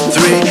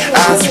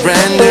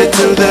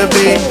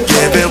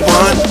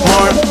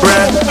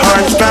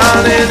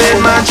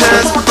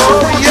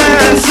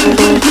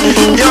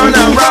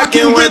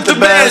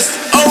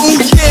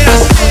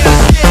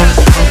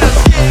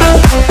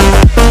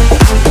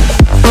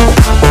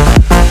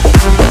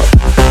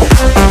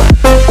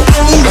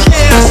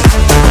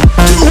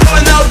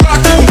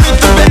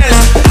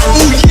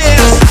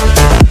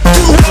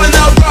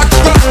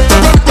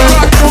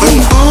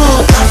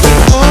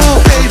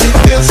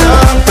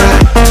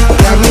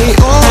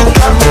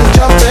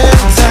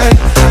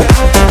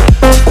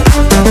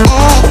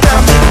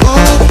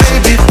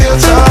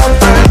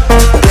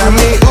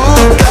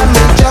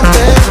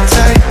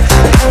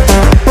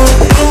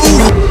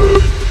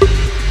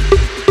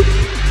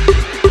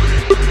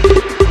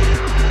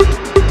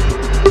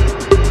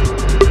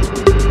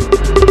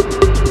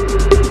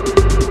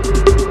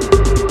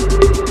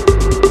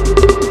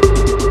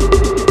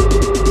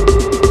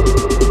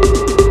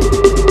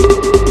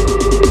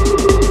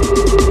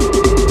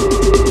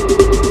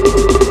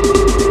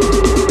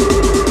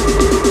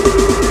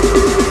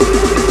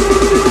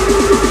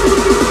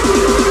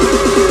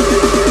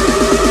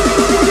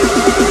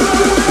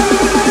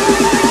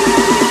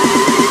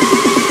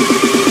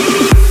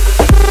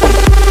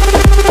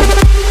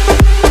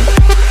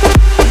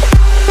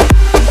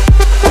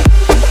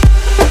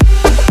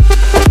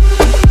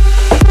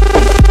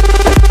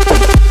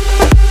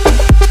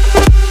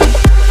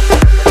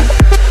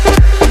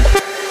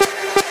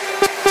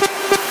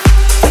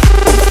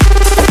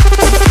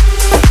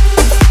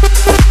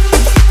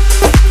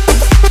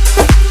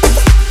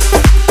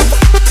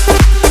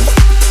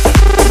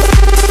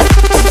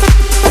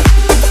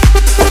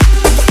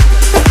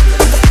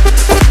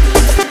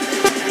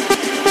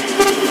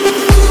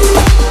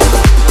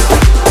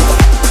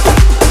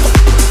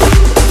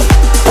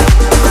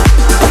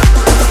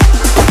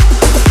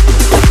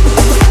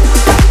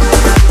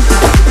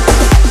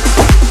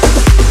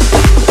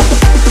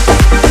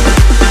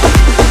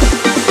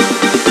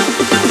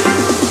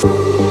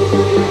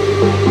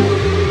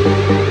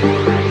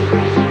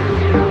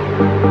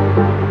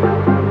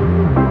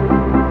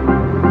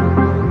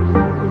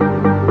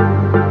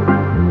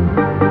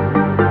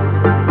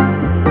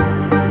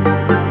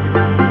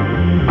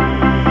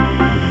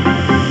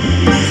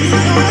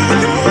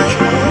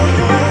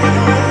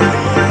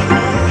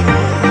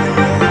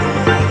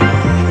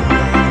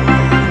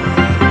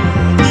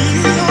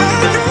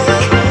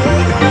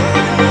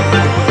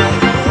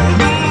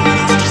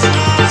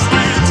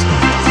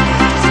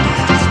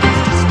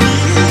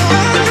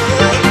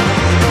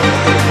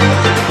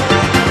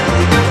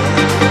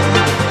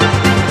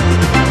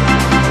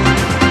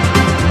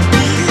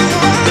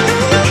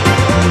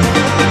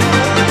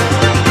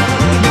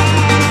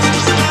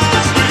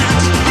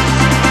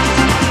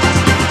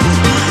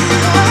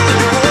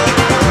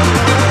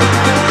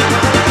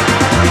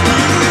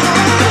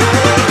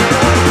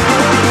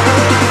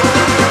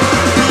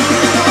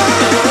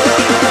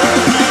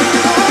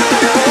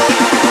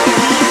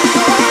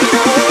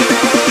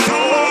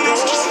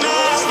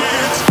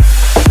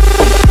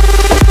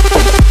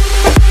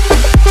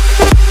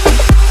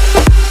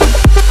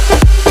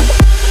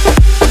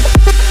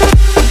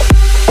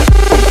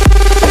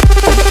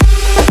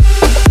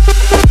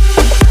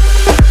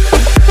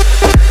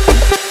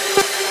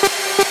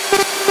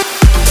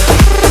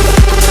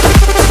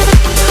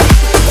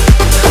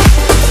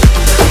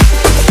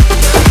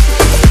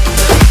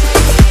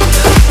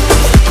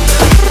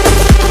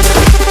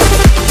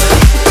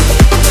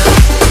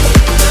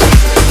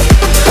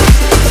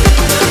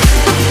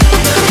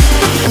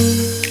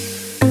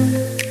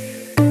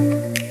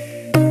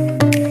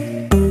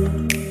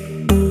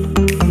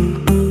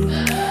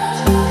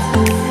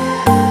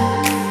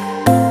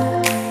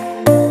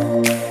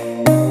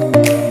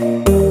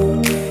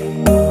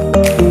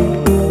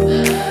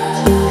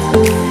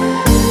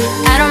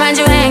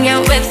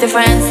 wasted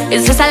friends.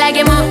 It's just I like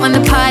it more when the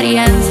party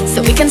ends.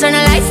 So we can turn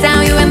the lights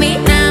down, you and me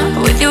now.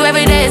 With you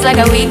every day is like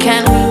a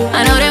weekend.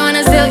 I know they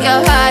wanna steal your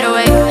heart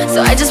away,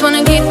 so I just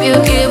wanna keep you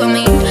here with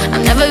me.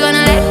 I'm never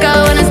gonna let go,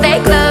 wanna stay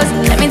close.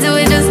 Let me do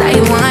it just how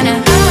you want it. I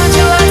want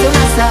you all to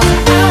myself,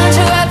 I want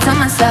you all to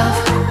myself.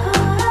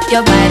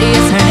 Your body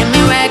is turning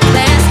me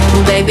reckless.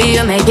 Ooh, baby,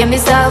 you're making me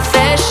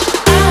selfish.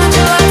 I want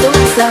you all to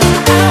myself, I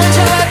want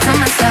you all to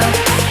myself.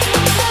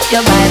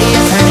 Your body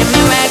is turning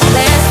me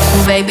reckless.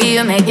 Ooh, baby,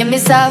 you're making me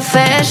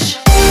selfish.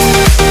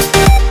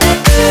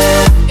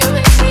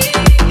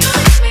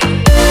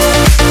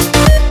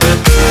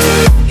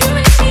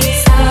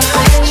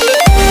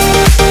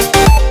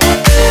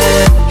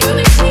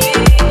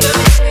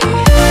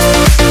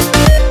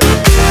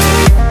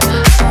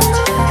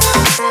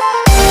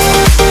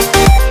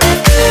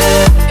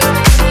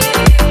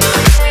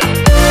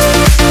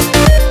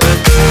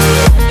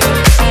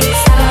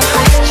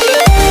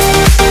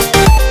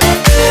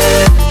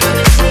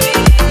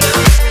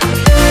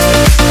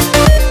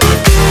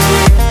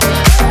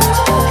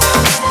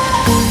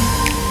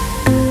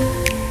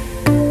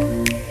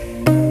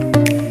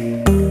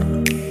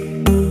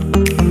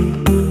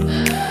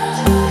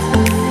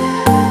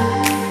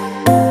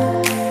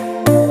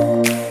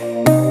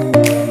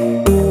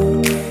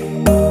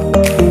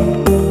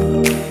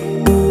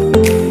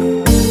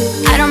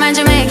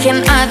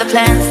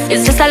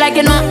 It's just I like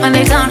it more when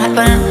they don't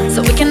happen.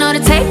 So we can order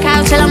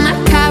takeout, chill on my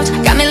couch.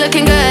 Got me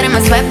looking good in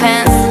my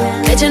sweatpants.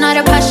 Bitchin' all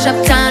the push up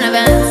town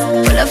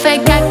events. Full of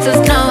fake actors,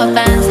 no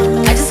offense.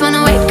 I just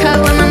wanna wake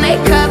up with my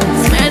makeup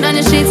smeared on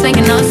your sheets,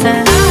 making no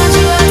sense. I want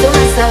you all to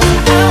myself,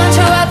 I want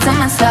you all to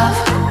myself.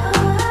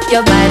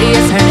 Your body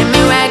is turning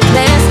me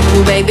reckless.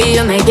 Ooh, baby,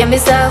 you're making me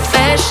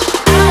selfish.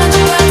 I want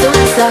you all to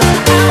myself,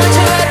 I want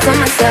you all to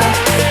myself.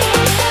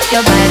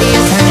 Your body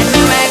is turning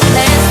me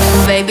reckless.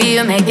 Ooh, baby,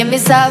 you're making me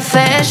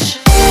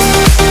selfish.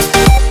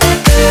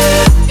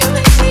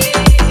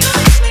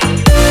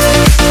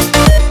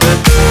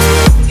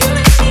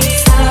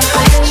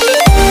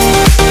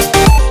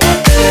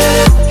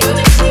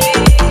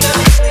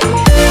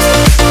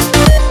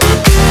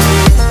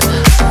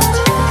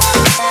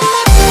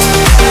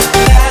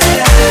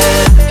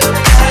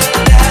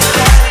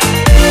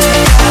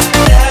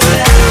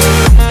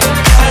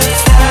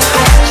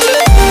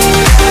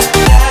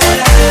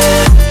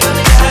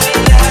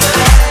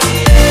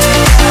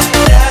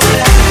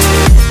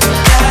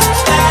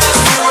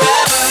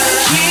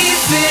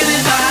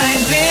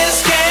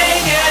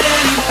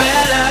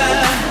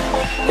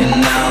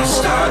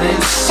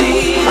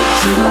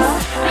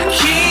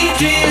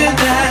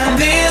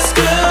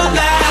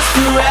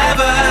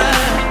 Forever.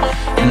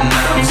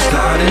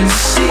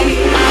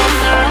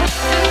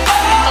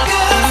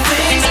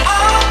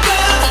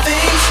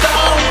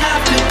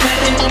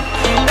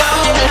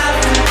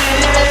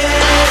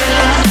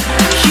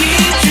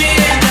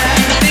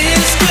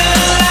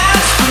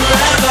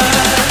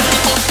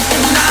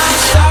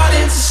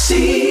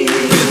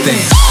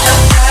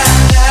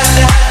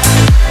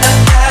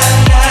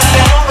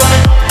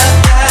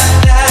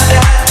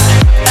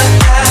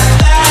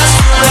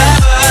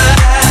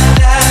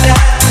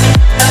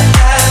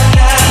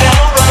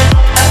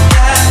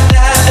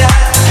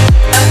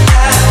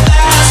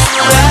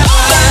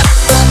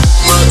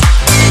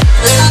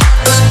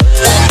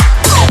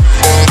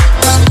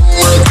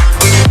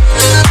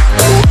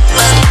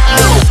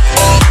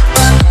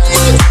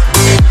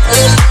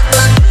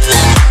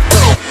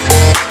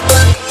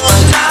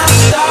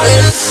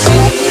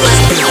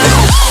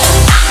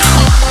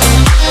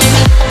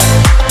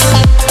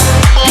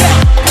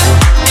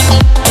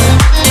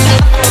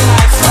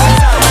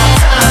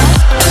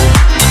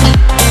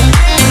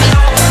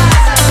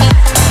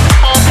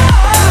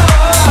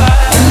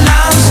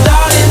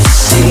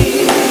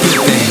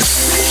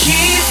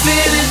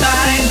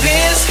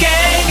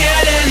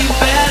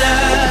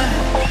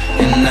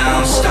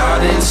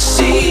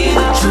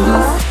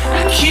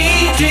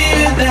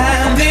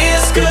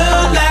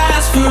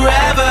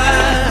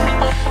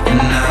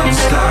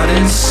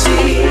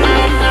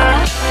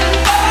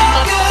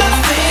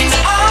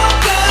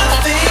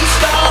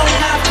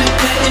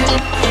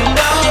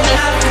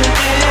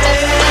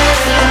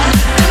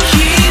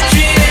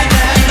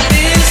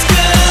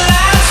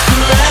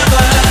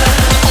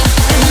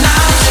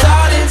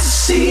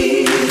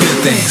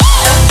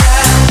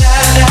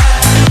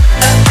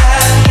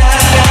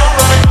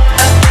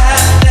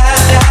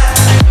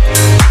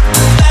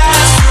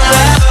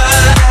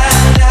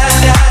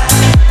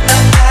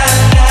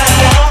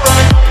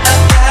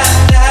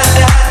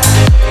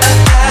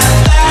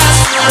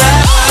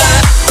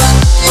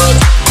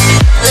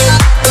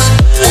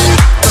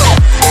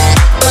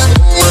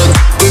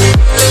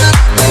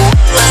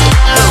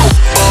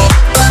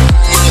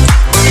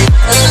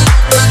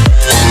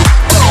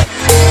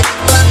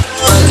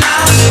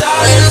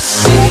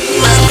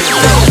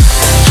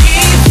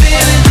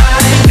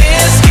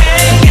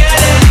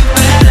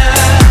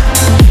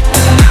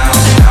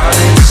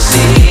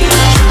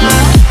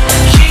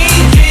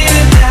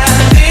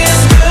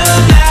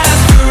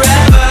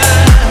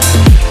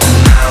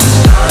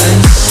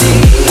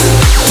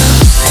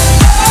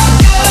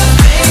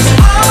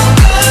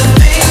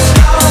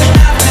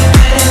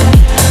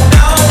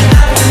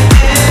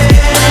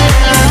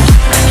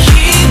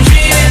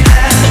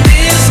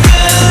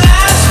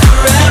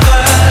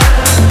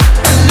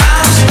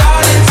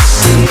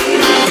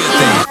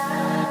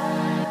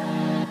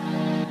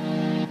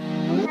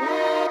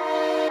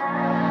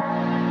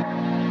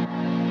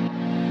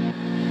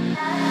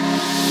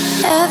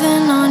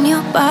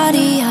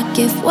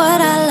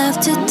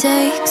 to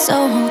take,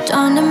 so hold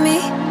on to me.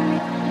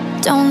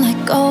 Don't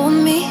let go of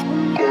me.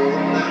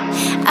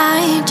 I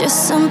ain't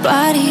just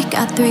somebody,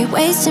 got 3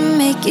 ways to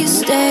make you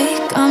stay.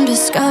 Come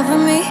discover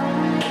me,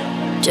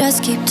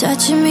 just keep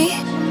touching me.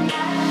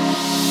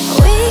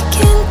 We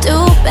can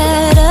do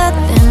better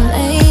than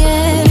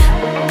laying.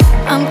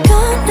 I'm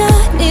gonna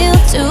kneel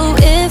too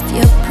if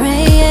you're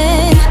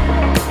praying.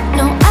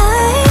 No, I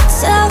ain't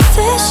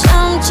selfish,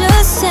 I'm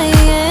just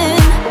saying.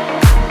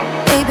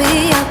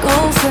 Baby, I'll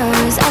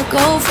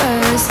go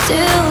first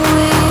till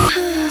we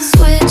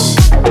switch.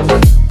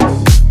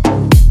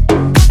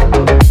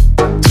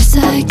 Just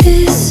like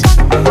this.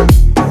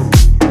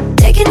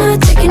 Taking our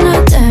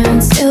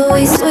turns till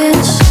we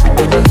switch.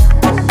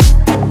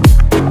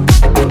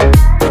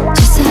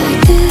 Just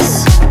like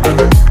this.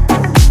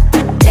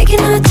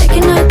 Taking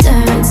our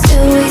turns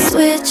till we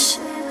switch.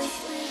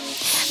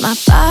 My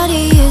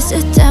body is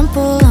a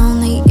temple,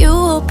 only you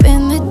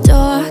open the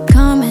door.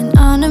 Come and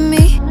honor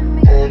me,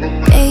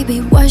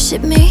 baby,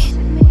 worship me.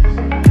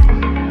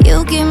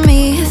 You give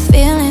me a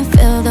feeling,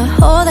 fill the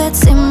hole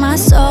that's in my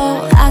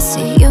soul. I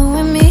see you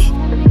and me,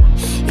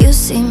 you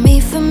see me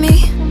for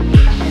me.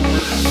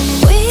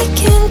 We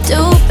can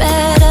do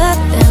better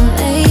than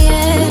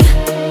laying.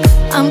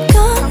 I'm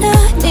gonna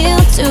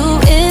kneel too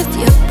if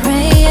you're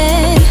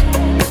praying.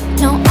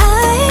 No, I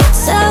ain't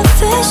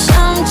selfish,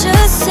 I'm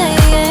just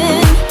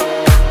saying.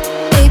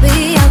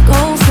 Baby, I'll go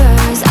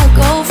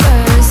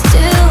first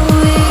till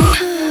we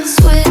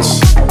switch.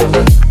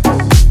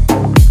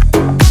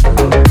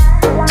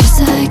 Just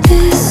like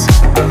this.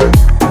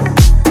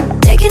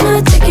 Taking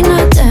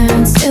our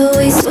turns till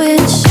we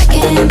switch.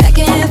 Back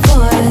and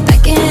forth,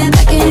 back and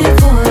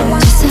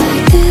forth. Just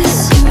like this.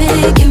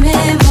 Give me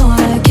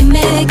more, give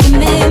me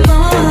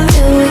more.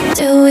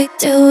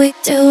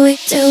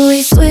 Till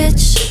we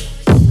switch.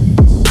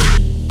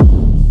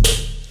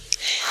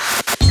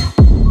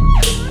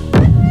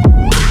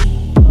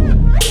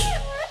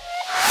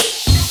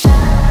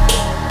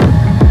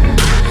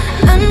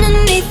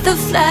 Underneath the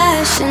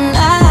flashing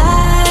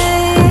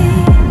light,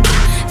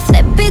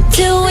 flip it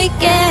till we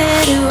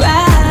get it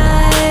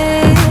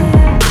right.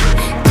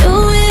 Do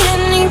it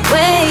any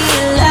way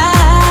you like,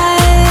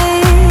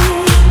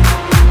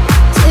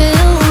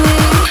 till we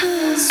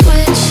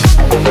switch.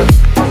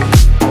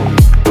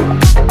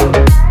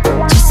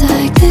 Just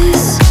like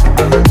this.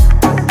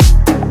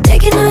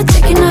 Taking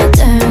our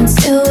turns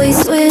till we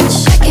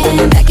switch.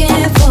 Back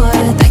and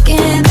forth, back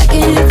and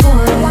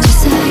forth.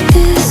 Just like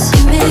this.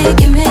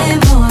 Give me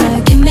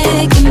more, give me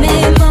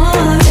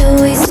more. Till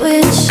we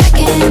switch.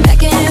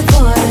 Back and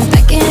forth,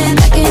 back and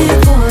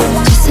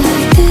forth. Just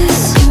like this.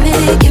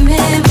 Give me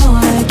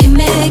more, give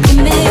me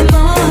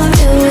more.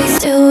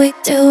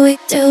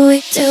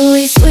 Till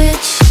we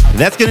switch.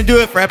 That's going to do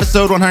it for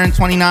episode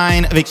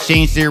 129 of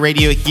Exchange Theory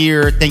Radio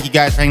here. Thank you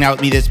guys for hanging out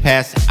with me this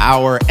past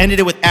hour. Ended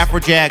it with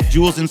Afrojack,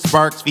 Jules and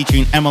Sparks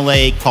featuring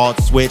MLA called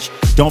Switch.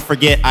 Don't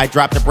forget, I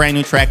dropped a brand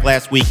new track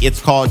last week.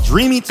 It's called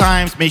Dreamy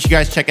Times. Make sure you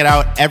guys check it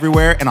out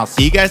everywhere, and I'll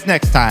see you guys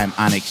next time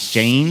on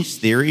Exchange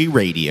Theory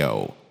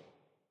Radio.